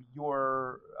from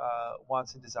your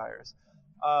wants and desires.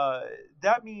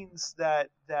 That means that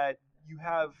you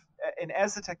have, and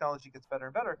as the technology gets better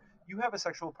and better, you have a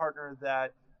sexual partner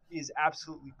that is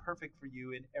absolutely perfect for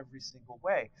you in every single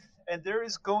way. And there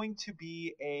is going to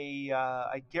be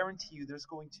I guarantee you, there's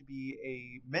going to be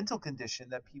a mental condition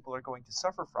that people are going to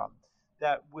suffer from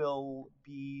that will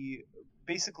be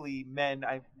basically men.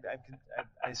 I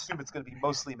assume it's going to be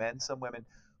mostly men, some women,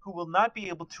 who will not be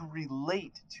able to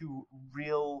relate to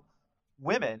real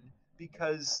women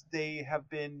because they have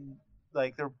been,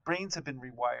 like, their brains have been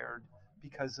rewired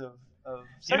because of You know,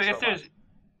 sex robots.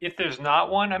 if there's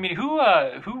not one, I mean, who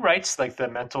writes like the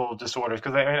mental disorders?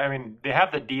 Because I mean, they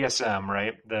have the DSM,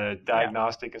 right? The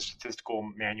Diagnostic and Statistical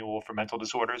Manual for Mental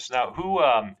Disorders. Now,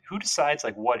 who decides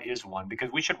like what is one? Because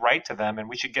we should write to them and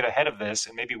we should get ahead of this,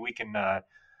 and maybe we can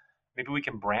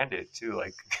brand it too.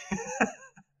 Like,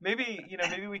 Maybe,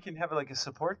 maybe we can have like a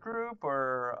support group,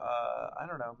 or I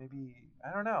don't know. Maybe,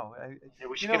 I don't know. yeah,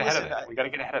 we should get ahead of it. We got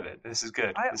to get ahead of it. This is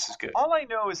good. This is good. All I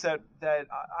know is that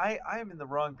I am in the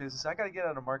wrong business. I got to get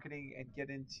out of marketing and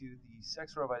get into the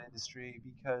sex robot industry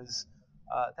because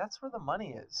that's where the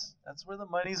money is. That's where the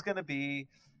money's going to be.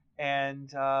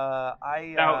 And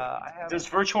I have. Does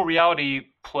virtual reality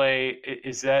play?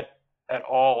 Is that at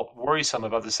all worrisome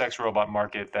about the sex robot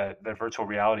market, that virtual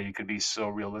reality could be so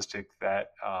realistic that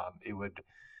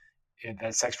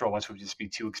that sex robots would just be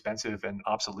too expensive and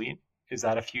obsolete? Is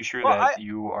that a future that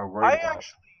you are worried about?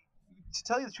 Actually, to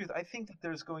tell you the truth, I think that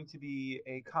there's going to be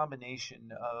a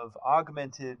combination of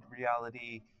augmented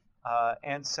reality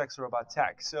and sex robot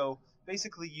tech. So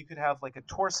basically, you could have like a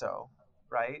torso,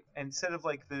 right? And instead of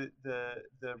like the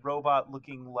robot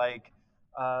looking like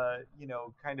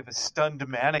kind of a stunned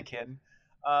mannequin,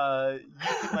 you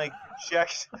can like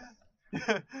project.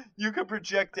 You could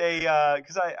project a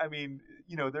because I mean,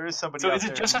 there is somebody. So is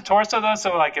it just a torso though?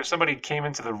 So like if somebody came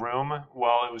into the room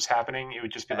while it was happening, it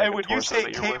would just be like. And when you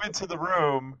say came into the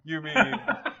room, you mean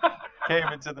came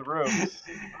into the room?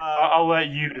 I'll let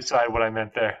you decide what I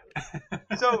meant there.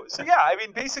 So yeah, I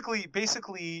mean,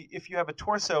 basically, if you have a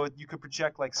torso, you could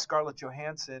project like Scarlett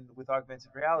Johansson with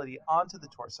augmented reality onto the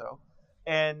torso.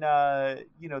 And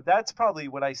that's probably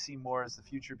what I see more as the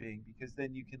future being, because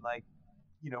then you can like,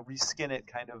 reskin it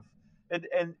kind of,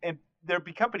 and there'll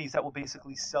be companies that will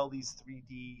basically sell these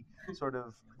 3D sort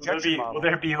of projection models. Will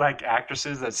there be like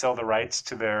actresses that sell the rights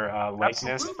to their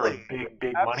likeness Absolutely. for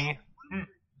big money?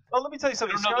 Well, let me tell you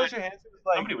something. Scarlett Johansson was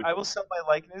like, I will sell my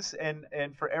likeness, and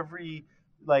for every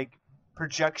like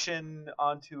projection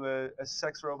onto a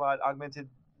sex robot augmented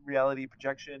reality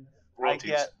projection,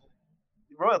 Royalties. I get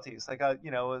royalties, like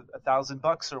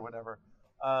 $1,000 or whatever.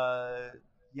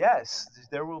 Yes,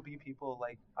 there will be people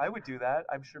like, I would do that.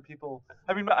 I'm sure people.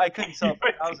 I mean, I couldn't sell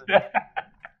for 1,000.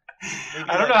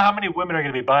 I don't know how many women are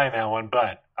going to be buying that one,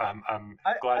 but I'm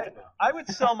glad to know. I would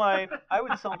sell mine. I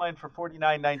would sell mine for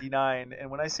 $49.99, and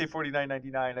when I say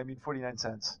 $49.99, I mean 49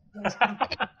 cents.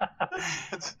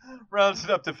 It's rounded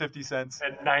up to 50 cents.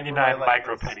 And 99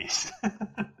 micro pennies.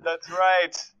 That's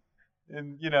right.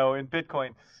 In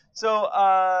Bitcoin. So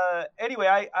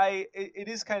anyway, it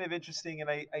is kind of interesting, and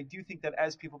I do think that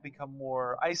as people become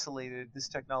more isolated, this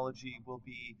technology will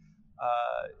be,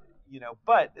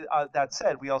 But that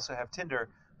said, we also have Tinder,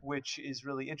 which is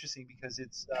really interesting because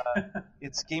it's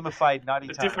gamified naughty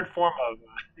time. A different form of.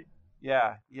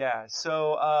 Yeah.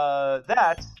 So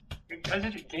that.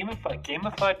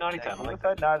 Gamified naughty time.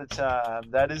 Gamified naughty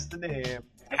time. That is the name.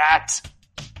 That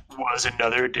was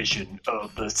another edition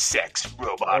of the Sex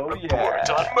Robot Report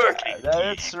on Marketing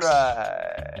That's Geeks.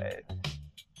 Right.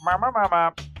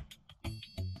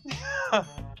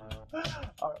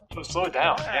 Oh, slow it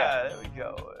down. Yeah. There we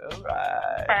go. All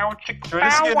right. Join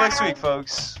us again next week,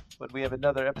 folks, when we have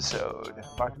another episode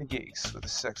of Marketing Geeks with the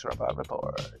Sex Robot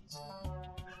Report.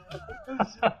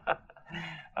 That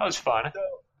was fun.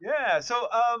 So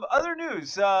other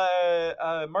news,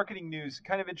 marketing news,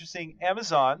 kind of interesting.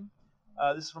 Amazon.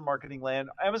 This is from Marketing Land.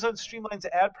 Amazon streamlines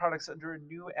ad products under a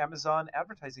new Amazon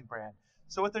advertising brand.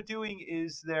 So what they're doing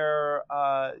is they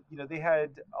had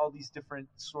all these different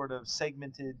sort of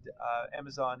segmented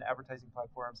Amazon advertising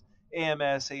platforms,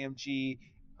 AMS, AMG,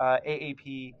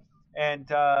 AAP, and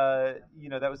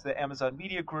that was the Amazon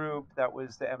Media Group, that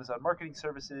was the Amazon Marketing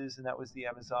Services, and that was the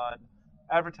Amazon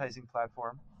Advertising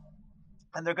Platform.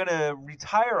 And they're going to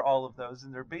retire all of those,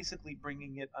 and they're basically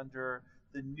bringing it under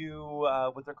the new,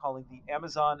 what they're calling the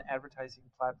Amazon Advertising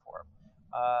Platform,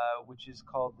 which is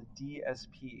called the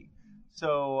DSP.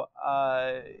 So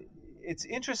it's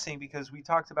interesting because we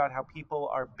talked about how people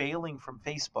are bailing from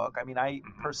Facebook. I mean, I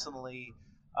personally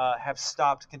have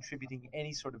stopped contributing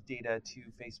any sort of data to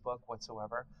Facebook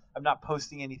whatsoever. I'm not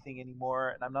posting anything anymore,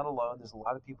 and I'm not alone. There's a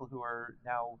lot of people who are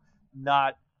now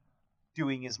not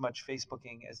doing as much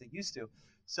Facebooking as they used to.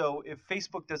 So if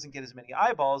Facebook doesn't get as many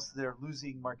eyeballs, they're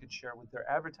losing market share with their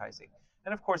advertising.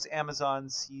 And of course, Amazon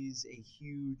sees a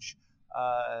huge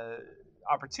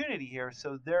opportunity here,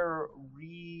 so they're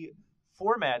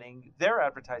reformatting their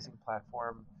advertising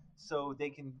platform so they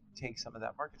can take some of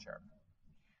that market share.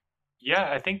 Yeah,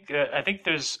 I think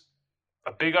there's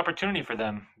a big opportunity for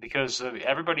them because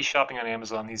everybody's shopping on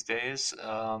Amazon these days,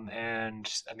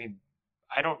 and I mean,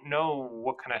 I don't know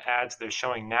what kind of ads they're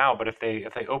showing now, but if they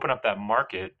open up that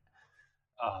market,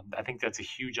 I think that's a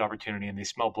huge opportunity, and they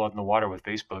smell blood in the water with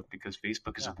Facebook because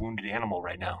Facebook is a wounded animal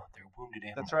right now. They're a wounded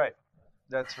animal. That's right.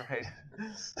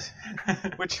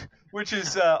 which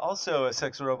is also a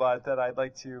sex robot that I'd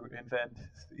like to invent.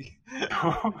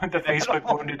 The Facebook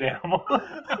wounded animal.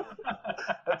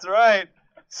 That's right.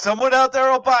 Someone out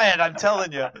there will buy it. I'm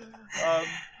telling you.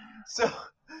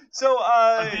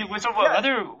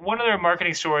 One other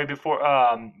marketing story before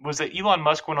was that Elon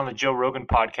Musk went on the Joe Rogan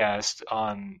podcast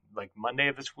on like Monday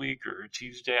of this week or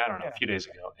Tuesday, I don't know, a few days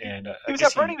ago, and he was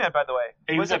at Burning Man, by the way.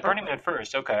 He was at Burning Man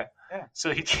first. Okay, yeah.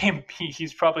 So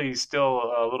he's probably still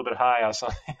a little bit high or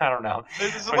something. I don't know.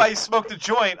 This is why he smoked a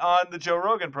joint on the Joe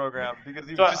Rogan program because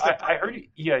he was I heard.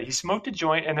 Yeah, he smoked a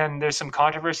joint, and then there's some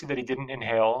controversy that he didn't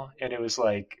inhale, and it was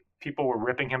like people were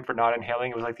ripping him for not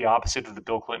inhaling. It was like the opposite of the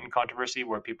Bill Clinton controversy,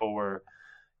 where people were,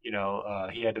 he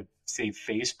had to save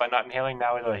face by not inhaling.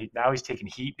 Now he's taking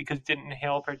heat because he didn't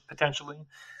inhale potentially.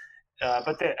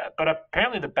 But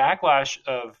apparently the backlash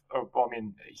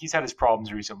he's had his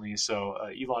problems recently. So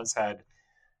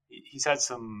he's had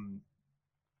some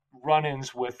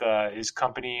run-ins with his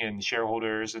company and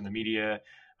shareholders and the media.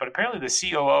 But apparently the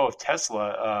COO of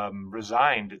Tesla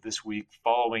resigned this week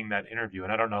following that interview,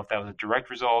 and I don't know if that was a direct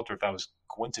result or if that was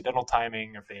coincidental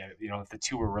timing, or if if the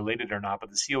two were related or not. But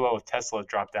the COO of Tesla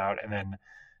dropped out, and then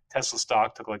Tesla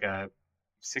stock took like a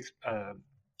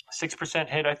 6%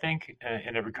 hit, I think,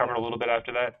 and it recovered a little bit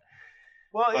after that.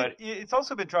 Well, it's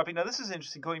also been dropping. Now, this is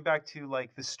interesting. Going back to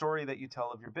like the story that you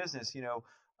tell of your business,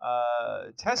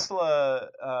 Tesla,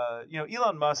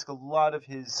 Elon Musk, a lot of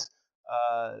his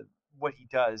what he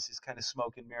does is kind of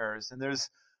smoke and mirrors, and there's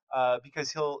because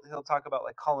he'll talk about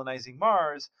like colonizing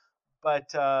Mars,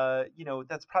 but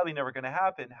that's probably never going to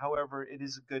happen. However, it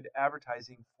is a good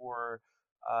advertising for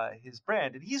his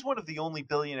brand, and he's one of the only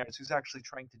billionaires who's actually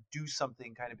trying to do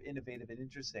something kind of innovative and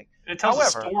interesting. It tells a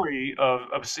story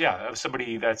of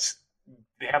somebody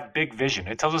they have big vision.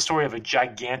 It tells a story of a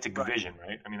gigantic vision,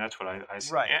 right? I mean, that's what I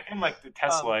see. Right. And like the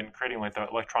Tesla and creating like the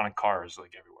electronic cars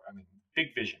like everywhere. I mean,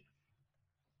 big vision.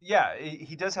 Yeah,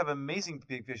 he does have amazing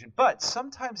big vision, but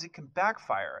sometimes it can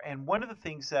backfire. And one of the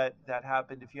things that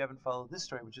happened, if you haven't followed this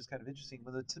story, which is kind of interesting,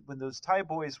 when those Thai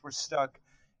boys were stuck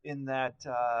in that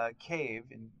cave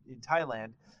in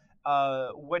Thailand,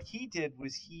 what he did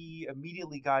was he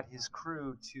immediately got his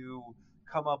crew to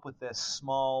come up with this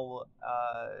small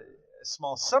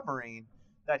submarine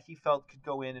that he felt could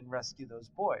go in and rescue those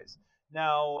boys.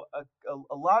 Now,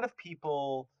 a lot of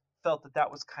people felt that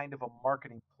was kind of a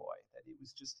marketing ploy, that it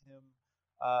was just him,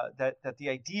 that the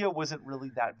idea wasn't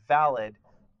really that valid,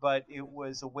 but it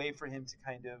was a way for him to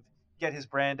kind of get his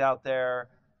brand out there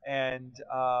and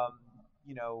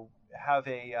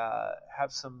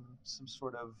have some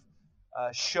sort of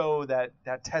show that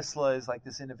Tesla is like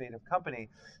this innovative company.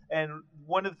 And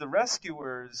one of the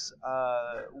rescuers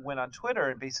went on Twitter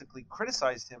and basically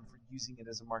criticized him for using it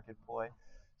as a market ploy.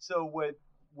 So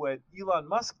what Elon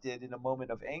Musk did in a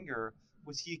moment of anger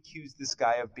was he accused this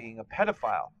guy of being a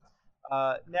pedophile.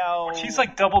 Now he's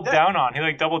like doubled down on. He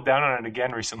like doubled down on it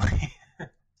again recently.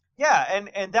 Yeah,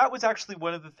 and that was actually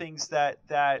one of the things that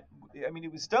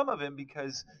it was dumb of him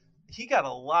because he got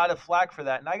a lot of flack for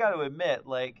that. And I got to admit,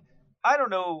 like, I don't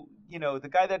know, the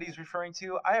guy that he's referring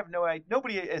to, I have no idea.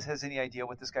 Nobody has any idea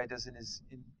what this guy does in his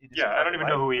I don't even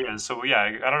know who he is. So yeah,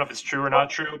 I don't know if it's true or not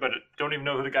true, but don't even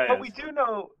know who the guy is. But we do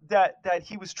know that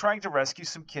he was trying to rescue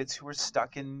some kids who were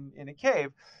stuck in a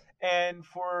cave. And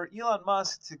for Elon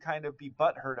Musk to kind of be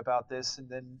butthurt about this and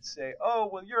then say, "Oh,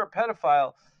 well, you're a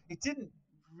pedophile," it didn't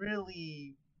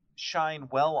really shine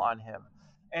well on him.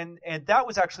 And that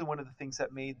was actually one of the things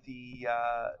that made the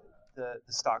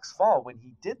stocks fall when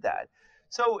he did that.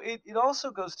 So it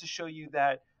also goes to show you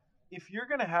that if you're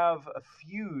going to have a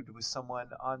feud with someone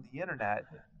on the internet,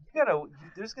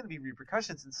 there's going to be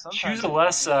repercussions. And sometimes choose a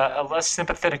less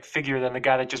sympathetic figure than the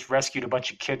guy that just rescued a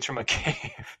bunch of kids from a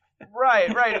cave. Right.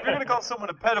 If you're going to call someone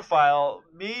a pedophile,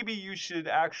 maybe you should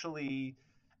actually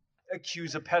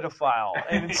accuse a pedophile,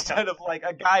 and instead of like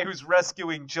a guy who's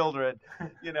rescuing children,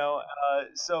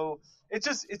 so it's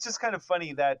just kind of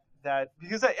funny that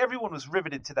because everyone was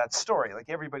riveted to that story, like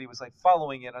everybody was like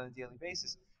following it on a daily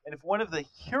basis, and if one of the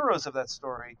heroes of that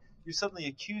story you're suddenly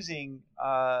accusing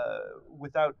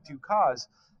without due cause,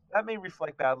 that may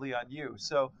reflect badly on you.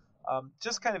 So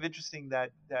just kind of interesting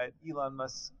that Elon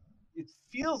Musk, it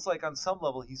feels like on some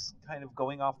level he's kind of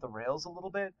going off the rails a little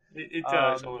bit. It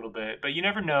does a little bit, but you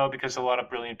never know because a lot of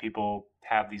brilliant people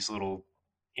have these little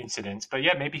incidents. But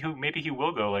yeah, maybe he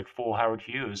will go like full Howard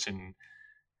Hughes, and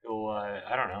he'll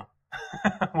I don't know.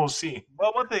 We'll see.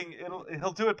 Well, one thing,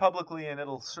 he'll do it publicly, and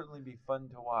it'll certainly be fun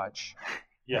to watch.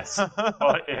 Yes.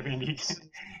 Well, I mean, he's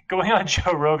going on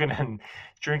Joe Rogan and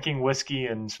drinking whiskey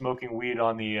and smoking weed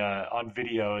on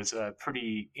video is a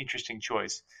pretty interesting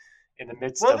choice in the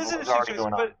midst of what's already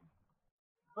going on.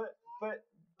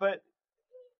 But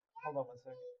hold on one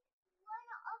second.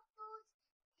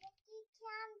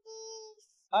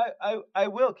 I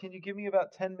will. Can you give me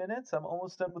about 10 minutes? I'm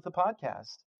almost done with the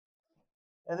podcast.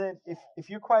 And then if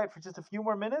you're quiet for just a few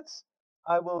more minutes,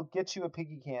 I will get you a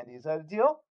piggy candy. Is that a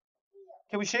deal?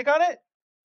 Can we shake on it?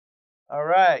 All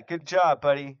right. Good job,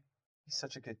 buddy. He's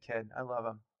such a good kid. I love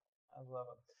him.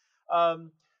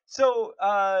 So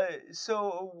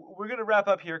we're going to wrap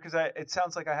up here because it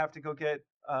sounds like I have to go get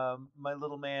my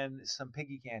little man some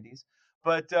piggy candies.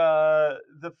 But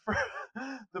the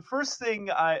first thing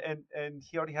and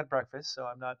he already had breakfast, so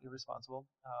I'm not irresponsible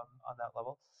on that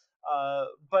level.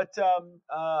 But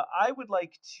I would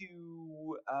like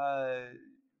to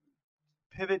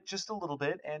pivot just a little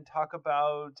bit and talk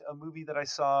about a movie that I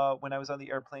saw when I was on the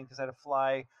airplane because I had to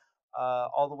fly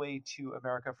all the way to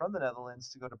America from the Netherlands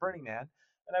to go to Burning Man.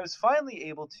 And I was finally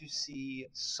able to see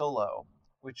Solo,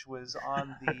 which was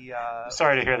on the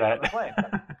sorry to hear that. Plane.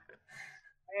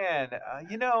 Man,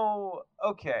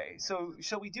 okay. So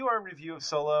shall we do our review of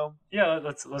Solo? Yeah,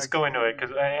 let's go into it.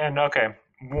 Okay.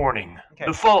 Warning. Okay.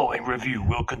 The following review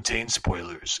will contain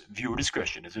spoilers. Viewer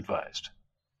discretion is advised.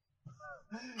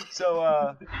 So,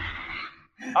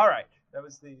 all right. That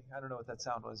was I don't know what that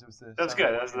sound was. It was the. That was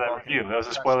good. That was that review. That was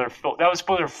a spoiler. That was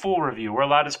spoiler full review. We're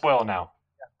allowed to spoil now.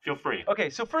 Yeah. Feel free. Okay.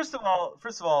 So first of all,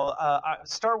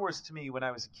 Star Wars to me when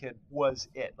I was a kid was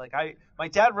it. Like my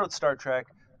dad wrote Star Trek,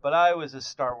 but I was a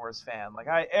Star Wars fan. Like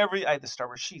I had the Star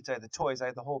Wars sheets, I had the toys, I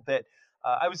had the whole bit.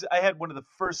 I had one of the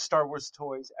first Star Wars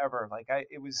toys ever. Like I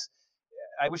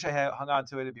wish I had hung on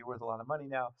to it. It'd be worth a lot of money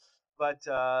now. But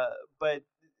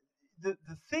the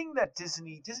thing that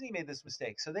Disney made this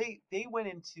mistake. So they went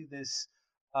into this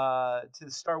to the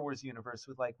Star Wars universe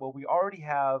with like, well, we already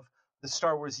have the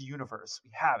Star Wars universe. We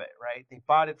have it, right? They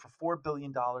bought it for $4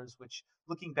 billion, which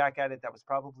looking back at it, that was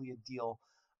probably a deal.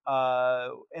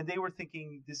 And they were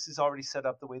thinking this is already set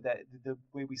up the way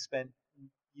we spent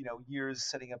years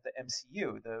setting up the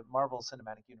MCU, the Marvel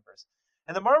Cinematic Universe.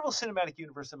 And the Marvel Cinematic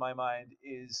Universe in my mind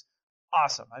is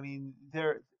awesome. I mean,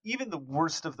 even the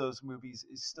worst of those movies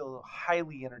is still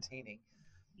highly entertaining.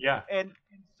 Yeah. And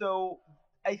so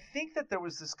I think that there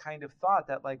was this kind of thought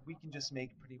that like we can just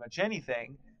make pretty much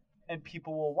anything and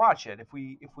people will watch it. If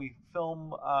we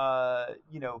film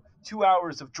 2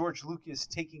 hours of George Lucas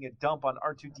taking a dump on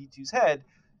R2-D2's head,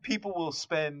 people will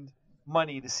spend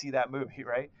money to see that movie,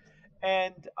 right?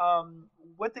 And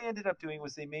what they ended up doing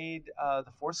was they made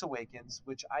The Force Awakens,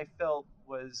 which I felt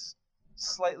was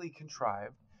slightly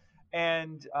contrived.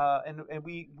 And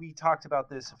we talked about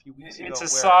this a few weeks ago. It's a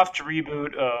soft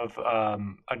reboot of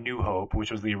A New Hope,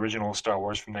 which was the original Star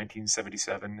Wars from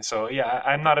 1977. So yeah,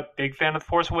 I'm not a big fan of The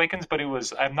Force Awakens, but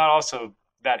I'm not also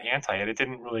that anti it. It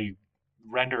didn't really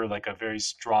render like a very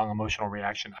strong emotional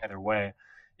reaction either way.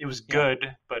 It was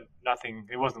good, but nothing.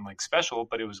 It wasn't like special,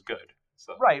 but it was good.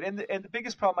 So. Right, and the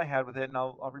biggest problem I had with it, and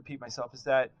I'll repeat myself, is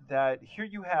that here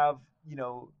you have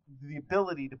the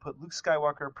ability to put Luke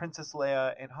Skywalker, Princess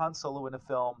Leia, and Han Solo in a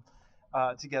film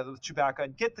together with Chewbacca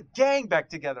and get the gang back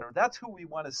together. That's who we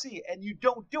want to see, and you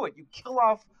don't do it. You kill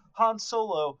off Han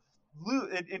Solo.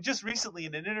 And just recently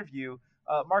in an interview,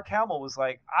 Mark Hamill was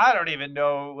like, "I don't even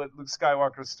know what Luke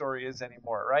Skywalker's story is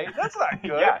anymore." Right? That's not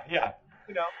good. Yeah.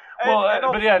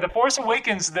 But The Force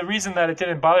Awakens, the reason that it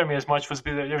didn't bother me as much was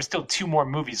because there were still 2 more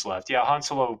movies left. Yeah, Han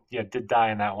Solo did die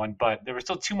in that one, but there were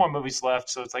still 2 more movies left,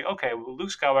 so it's like, okay, well,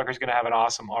 Luke Skywalker's going to have an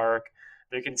awesome arc.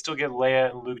 They can still get Leia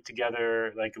and Luke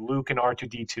together, like Luke and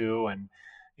R2-D2, and,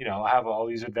 have all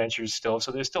these adventures still,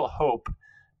 so there's still hope.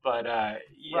 But,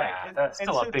 right. That's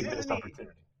still a big missed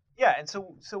opportunity. Yeah, and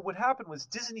so what happened was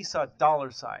Disney saw dollar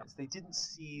signs. They didn't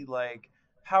see, like,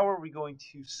 how are we going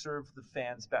to serve the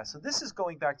fans best? So this is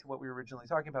going back to what we were originally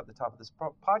talking about at the top of this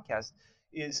podcast,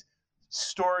 is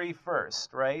story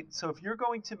first, right? So if you're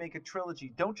going to make a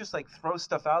trilogy, don't just like throw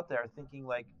stuff out there thinking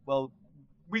like, well,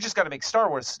 we just got to make Star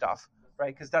Wars stuff,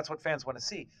 right? Because that's what fans want to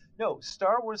see. No,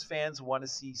 Star Wars fans want to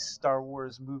see Star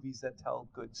Wars movies that tell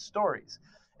good stories.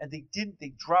 And they didn't,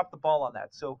 they dropped the ball on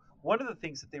that. So one of the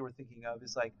things that they were thinking of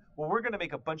is like, well, we're going to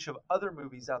make a bunch of other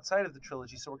movies outside of the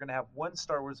trilogy. So we're going to have one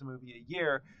Star Wars movie a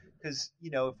year. Because, you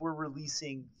know, if we're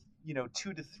releasing, you know,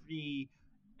 2 to 3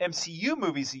 MCU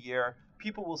movies a year,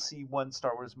 people will see one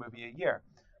Star Wars movie a year.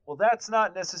 Well, that's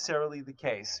not necessarily the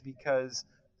case because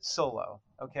Solo,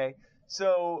 okay?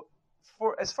 So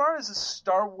for as far as a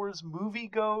Star Wars movie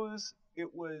goes,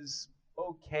 it was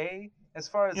okay. As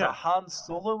far as a Han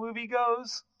Solo movie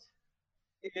goes,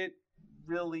 it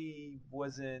really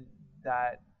wasn't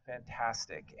that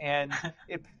fantastic. And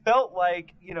it felt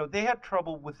like, you know, they had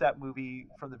trouble with that movie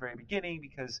from the very beginning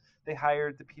because they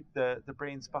hired the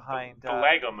brains behind the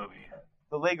Lego movie.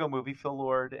 The Lego movie, Phil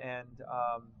Lord and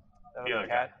the other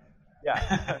guy.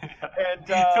 Yeah. And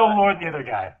Phil Lord, the other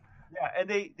guy. Yeah, and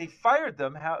they fired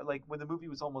them when the movie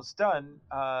was almost done,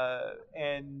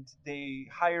 and they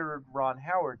hired Ron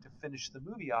Howard to finish the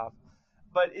movie off.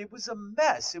 But it was a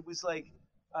mess. It was like,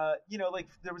 you know, like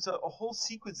there was a whole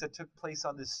sequence that took place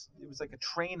on this. It was like a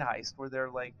train heist where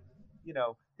they're like, you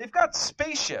know, they've got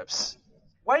spaceships.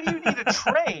 Why do you need a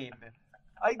train?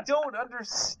 I don't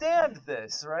understand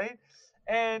this, right?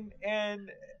 And it,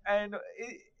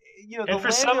 you know, and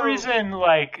for some reason,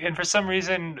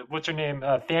 what's her name?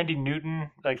 Thandie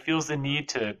Newton, like, feels the need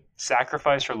to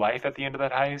sacrifice her life at the end of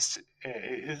that heist.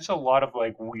 There's a lot of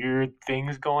like weird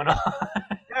things going on.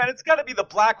 Yeah, and it's got to be the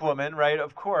black woman, right?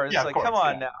 Of course. Yeah, like, of course, come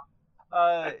on yeah.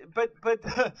 now.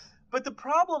 But the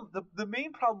problem, the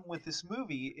main problem with this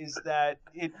movie is that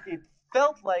it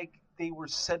felt like they were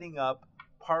setting up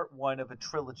part one of a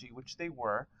trilogy, which they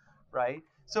were, right?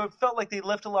 So it felt like they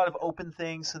left a lot of open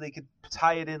things so they could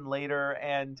tie it in later,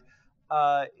 and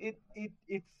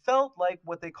it felt like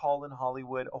what they call in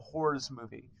Hollywood a horrors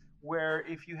movie, where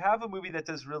if you have a movie that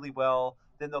does really well,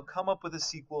 then they'll come up with a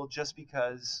sequel just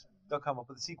because they'll come up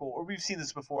with a sequel. Or we've seen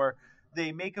this before.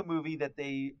 They make a movie that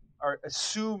they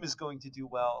assume is going to do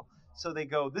well, so they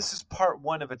go, this is part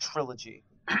one of a trilogy,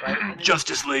 right?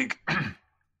 Justice League.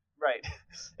 Right.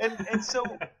 And so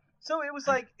it was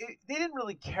like they didn't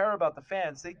really care about the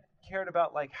fans. They cared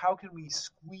about like how can we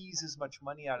squeeze as much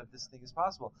money out of this thing as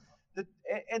possible. The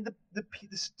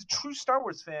true Star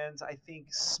Wars fans, I think,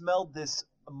 smelled this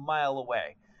a mile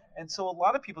away, and so a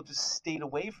lot of people just stayed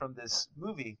away from this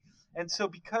movie. And so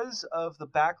because of the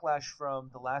backlash from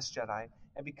The Last Jedi,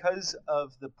 and because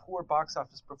of the poor box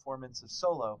office performance of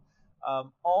Solo,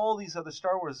 all these other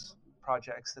Star Wars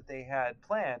projects that they had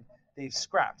planned, they've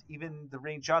scrapped. Even the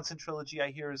Rian Johnson trilogy,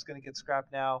 I hear, is going to get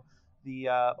scrapped now. The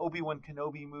Obi-Wan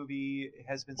Kenobi movie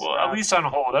has been scrapped. Well, at least on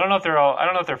hold. I don't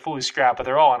know if they're fully scrapped, but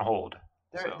they're all on hold.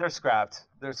 They're scrapped.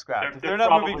 They're scrapped. They're not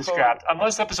probably moving scrapped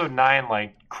unless Episode 9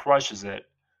 like crushes it.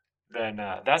 Then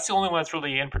that's the only one that's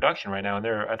really in production right now, and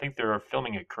I think they're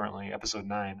filming it currently, Episode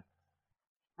 9.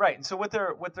 Right, and so what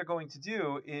they're going to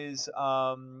do is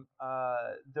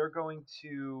they're going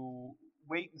to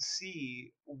wait and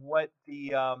see what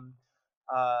the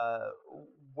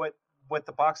what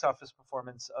the box office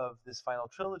performance of this final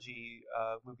trilogy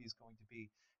movie is going to be,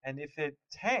 and if it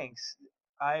tanks,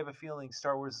 I have a feeling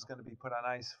Star Wars is going to be put on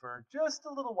ice for just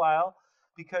a little while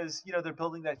because you know they're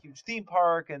building that huge theme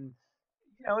park, and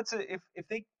you know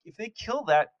if they kill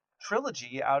that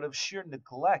trilogy out of sheer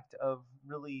neglect of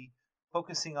really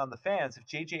focusing on the fans, if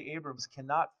J.J. Abrams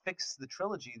cannot fix the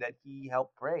trilogy that he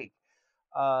helped break,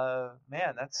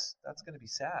 man, that's going to be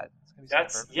sad. It's going to be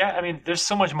sad. Yeah. I mean, there's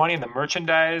so much money in the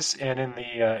merchandise and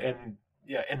in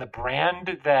the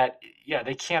brand that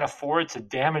they can't afford to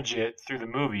damage it through the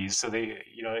movies. So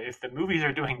if the movies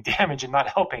are doing damage and not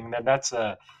helping, then that's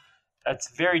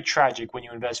very tragic when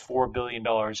you invest $4 billion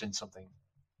in something.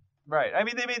 Right. I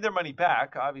mean, they made their money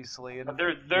back, obviously, and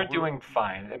they're doing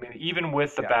fine. I mean, even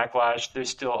with the backlash, they're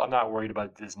still. I'm not worried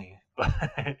about Disney,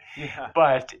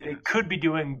 but it could be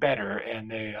doing better,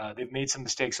 and they've made some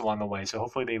mistakes along the way. So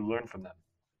hopefully they learn from them.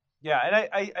 Yeah, and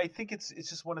I think it's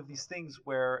just one of these things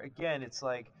where again it's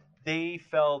like they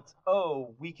felt,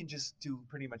 oh, we can just do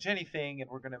pretty much anything and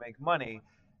we're going to make money,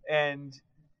 and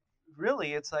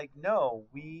really it's like, no,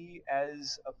 we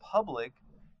as a public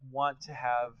want to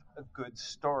have a good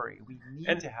story. We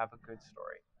need to have a good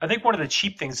story. I think one of the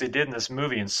cheap things they did in this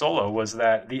movie in Solo was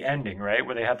that the ending, right,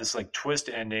 where they have this like twist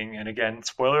ending, and again,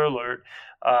 spoiler alert,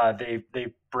 they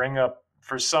bring up,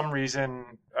 for some reason,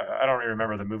 I don't really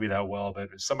remember the movie that well, but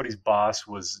somebody's boss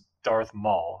was Darth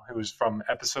Maul, who was from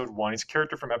episode 1. He's a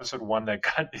character from episode 1 that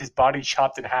got his body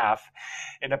chopped in half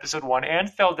in episode 1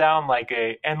 and fell down like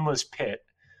a endless pit.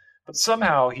 But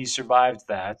somehow he survived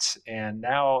that, and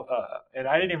now, and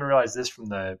I didn't even realize this from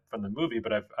the movie,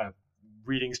 but I've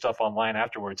reading stuff online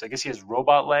afterwards. I guess he has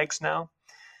robot legs now,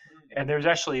 and there's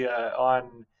actually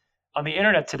on the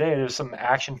internet today, there's some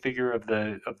action figure of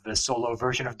the Solo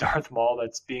version of Darth Maul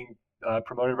that's being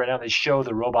promoted right now. They show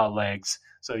the robot legs,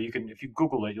 so you can, if you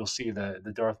Google it, you'll see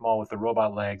the Darth Maul with the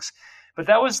robot legs. But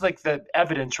that was like the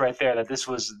evidence right there that this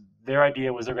was their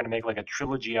idea, was they're going to make like a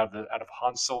trilogy out of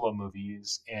Han Solo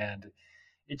movies, and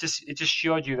it just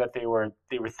showed you that they were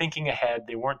thinking ahead.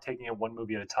 They weren't taking it one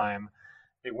movie at a time.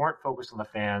 They weren't focused on the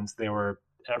fans.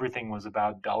 Everything was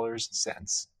about dollars and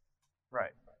cents.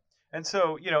 Right. And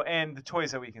so, and the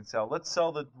toys that we can sell. Let's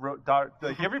sell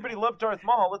everybody loved Darth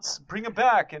Maul. Let's bring him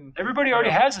back. And everybody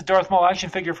already has the Darth Maul action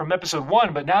figure from episode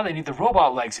 1, but now they need the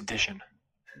robot legs edition.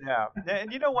 Yeah.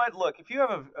 And you know what? Look, if you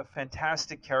have a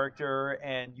fantastic character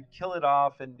and you kill it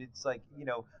off, and it's like, we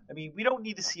don't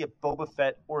need to see a Boba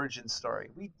Fett origin story.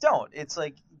 We don't. It's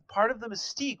like part of the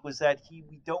mystique was that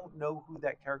we don't know who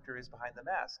that character is behind the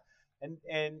mask.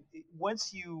 And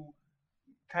once you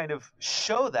kind of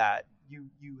show that, you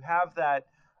have that,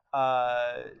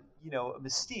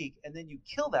 mystique, and then you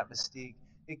kill that mystique,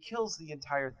 it kills the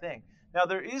entire thing. Now,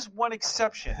 there is one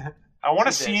exception. I want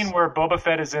a scene where Boba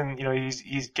Fett is in,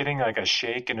 he's getting like a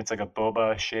shake, and it's like a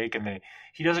boba shake, and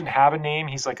he doesn't have a name.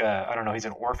 He's like he's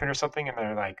an orphan or something, and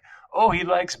they're like, oh, he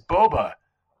likes boba.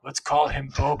 Let's call him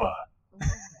Boba.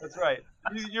 That's right.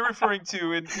 You're referring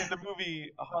to in the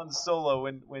movie Han Solo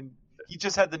when he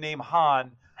just had the name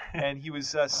Han, and he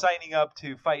was signing up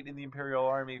to fight in the Imperial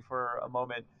Army for a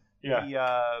moment. Yeah. He,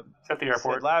 at the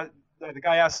airport. The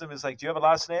guy asked him, "Do you have a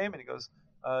last name?" And he goes,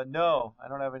 "No, I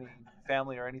don't have any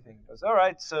family or anything." He goes, "All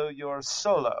right, so you're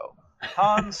Solo,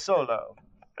 Han Solo."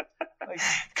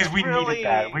 Because we needed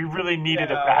that. We really needed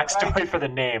a backstory for the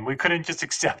name. We couldn't just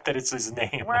accept that it's his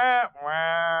name.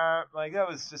 Like that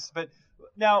was just. But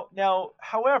now,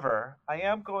 however, I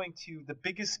am going to the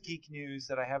biggest geek news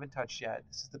that I haven't touched yet.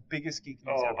 This is the biggest geek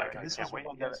news ever. My God, this was one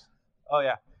yes.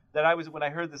 When I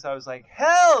heard this, I was like,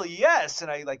 hell yes! And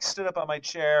I stood up on my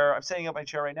chair. I'm standing up my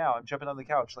chair right now. I'm jumping on the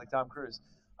couch like Tom Cruise.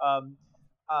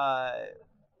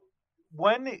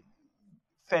 One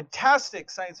fantastic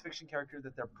science fiction character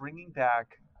that they're bringing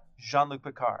back, Jean-Luc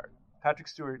Picard. Patrick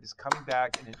Stewart is coming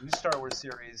back in a new Star Wars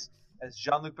series as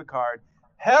Jean-Luc Picard.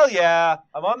 Hell yeah!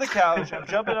 I'm on the couch. I'm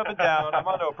jumping up and down. I'm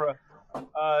on Oprah.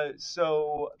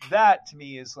 So that to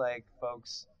me is like,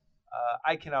 folks,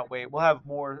 I cannot wait. We'll have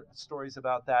more stories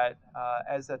about that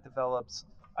as that develops.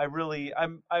 I'm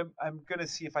gonna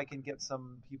see if I can get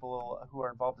some people who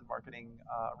are involved in marketing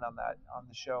around that on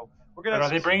the show. Are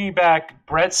they bringing back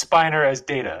Brett Spiner as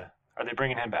Data? Are they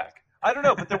bringing him back? I don't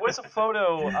know, but there was a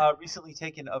photo recently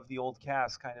taken of the old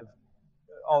cast, kind of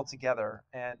all together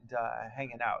and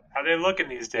hanging out. How are they looking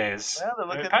these days? Well, they're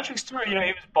looking. Patrick Stewart, he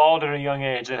was bald at a young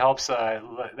age. That helps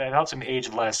him age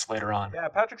less later on. Yeah,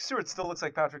 Patrick Stewart still looks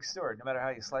like Patrick Stewart, no matter how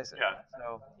you slice it. Yeah.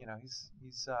 So he's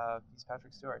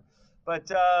Patrick Stewart. But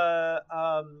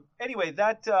anyway,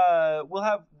 that we'll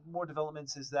have more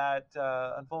developments as that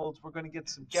unfolds. We're going to get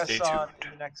some guests on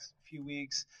in the next few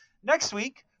weeks. Next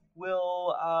week, we'll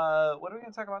what are we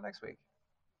going to talk about next week?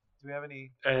 Do we have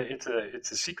any? It's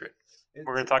a secret.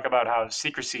 We're going to talk about how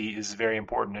secrecy is very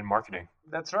important in marketing.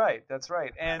 That's right.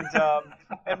 And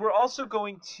and we're also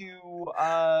going to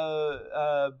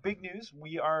big news.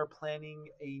 We are planning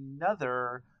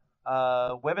another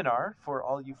webinar for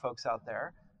all you folks out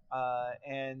there.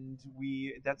 And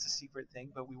that's a secret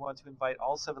thing, but we want to invite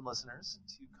all 7 listeners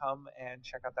to come and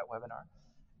check out that webinar.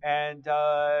 And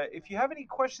if you have any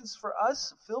questions for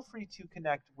us, feel free to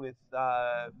connect with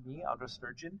me, Andros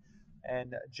Sturgeon,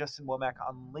 and Justin Womack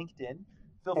on LinkedIn.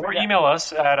 Or email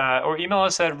us at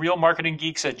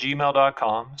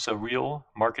realmarketinggeeks@gmail.com. So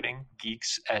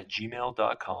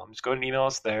realmarketinggeeks@gmail.com. Just go ahead and email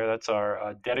us there. That's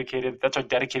our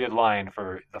dedicated line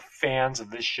for the fans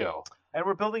of this show. And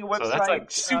we're building a website. So that's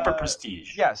like super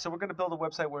prestige. Yeah, so we're going to build a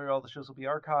website where all the shows will be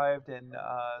archived and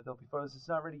there'll be photos. It's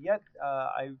not ready yet.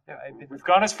 We've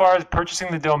gone as far as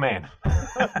purchasing the domain.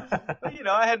 But,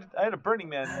 I had a Burning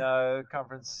Man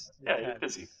conference. Yeah, you're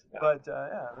busy. Yeah. But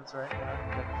that's right.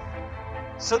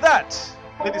 So that,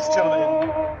 ladies and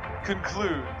gentlemen,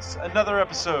 concludes another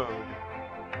episode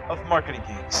of Marketing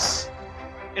Geeks.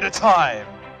 In a time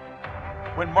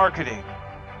when marketing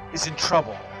is in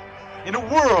trouble. In a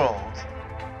world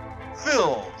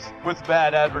filled with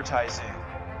bad advertising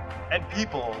and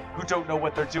people who don't know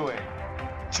what they're doing,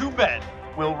 2 men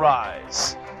will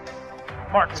rise.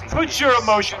 Marketing. Put your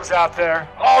emotions out there.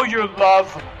 All your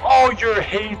love, all your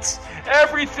hate,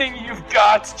 everything you've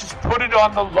got, just put it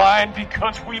on the line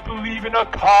because we believe in a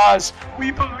cause.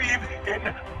 We believe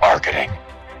in marketing.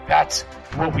 That's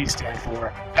what we stand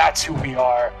for. That's who we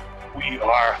are. We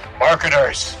are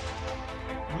marketers.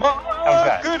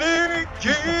 Marketing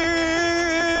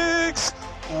geeks,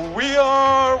 we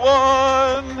are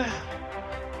one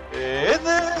in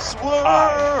this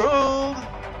world.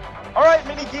 All right,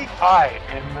 Mini Geek. I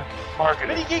am marketing.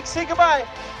 Mini Geek, say goodbye.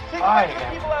 Say goodbye to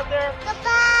the people out there.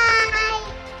 Goodbye.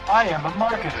 I am a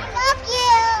marketer. Love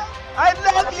you. I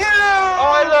love you.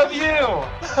 Oh, I love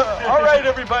you. All right,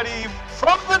 everybody,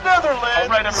 from the Netherlands. All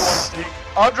right, everyone,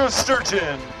 Andros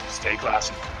Sturgeon. stay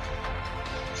classy.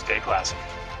 Stay classy.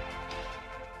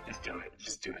 Just do it.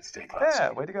 Just do it. Stay classy.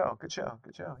 Yeah, way to go. Good show.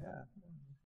 Good show. Yeah.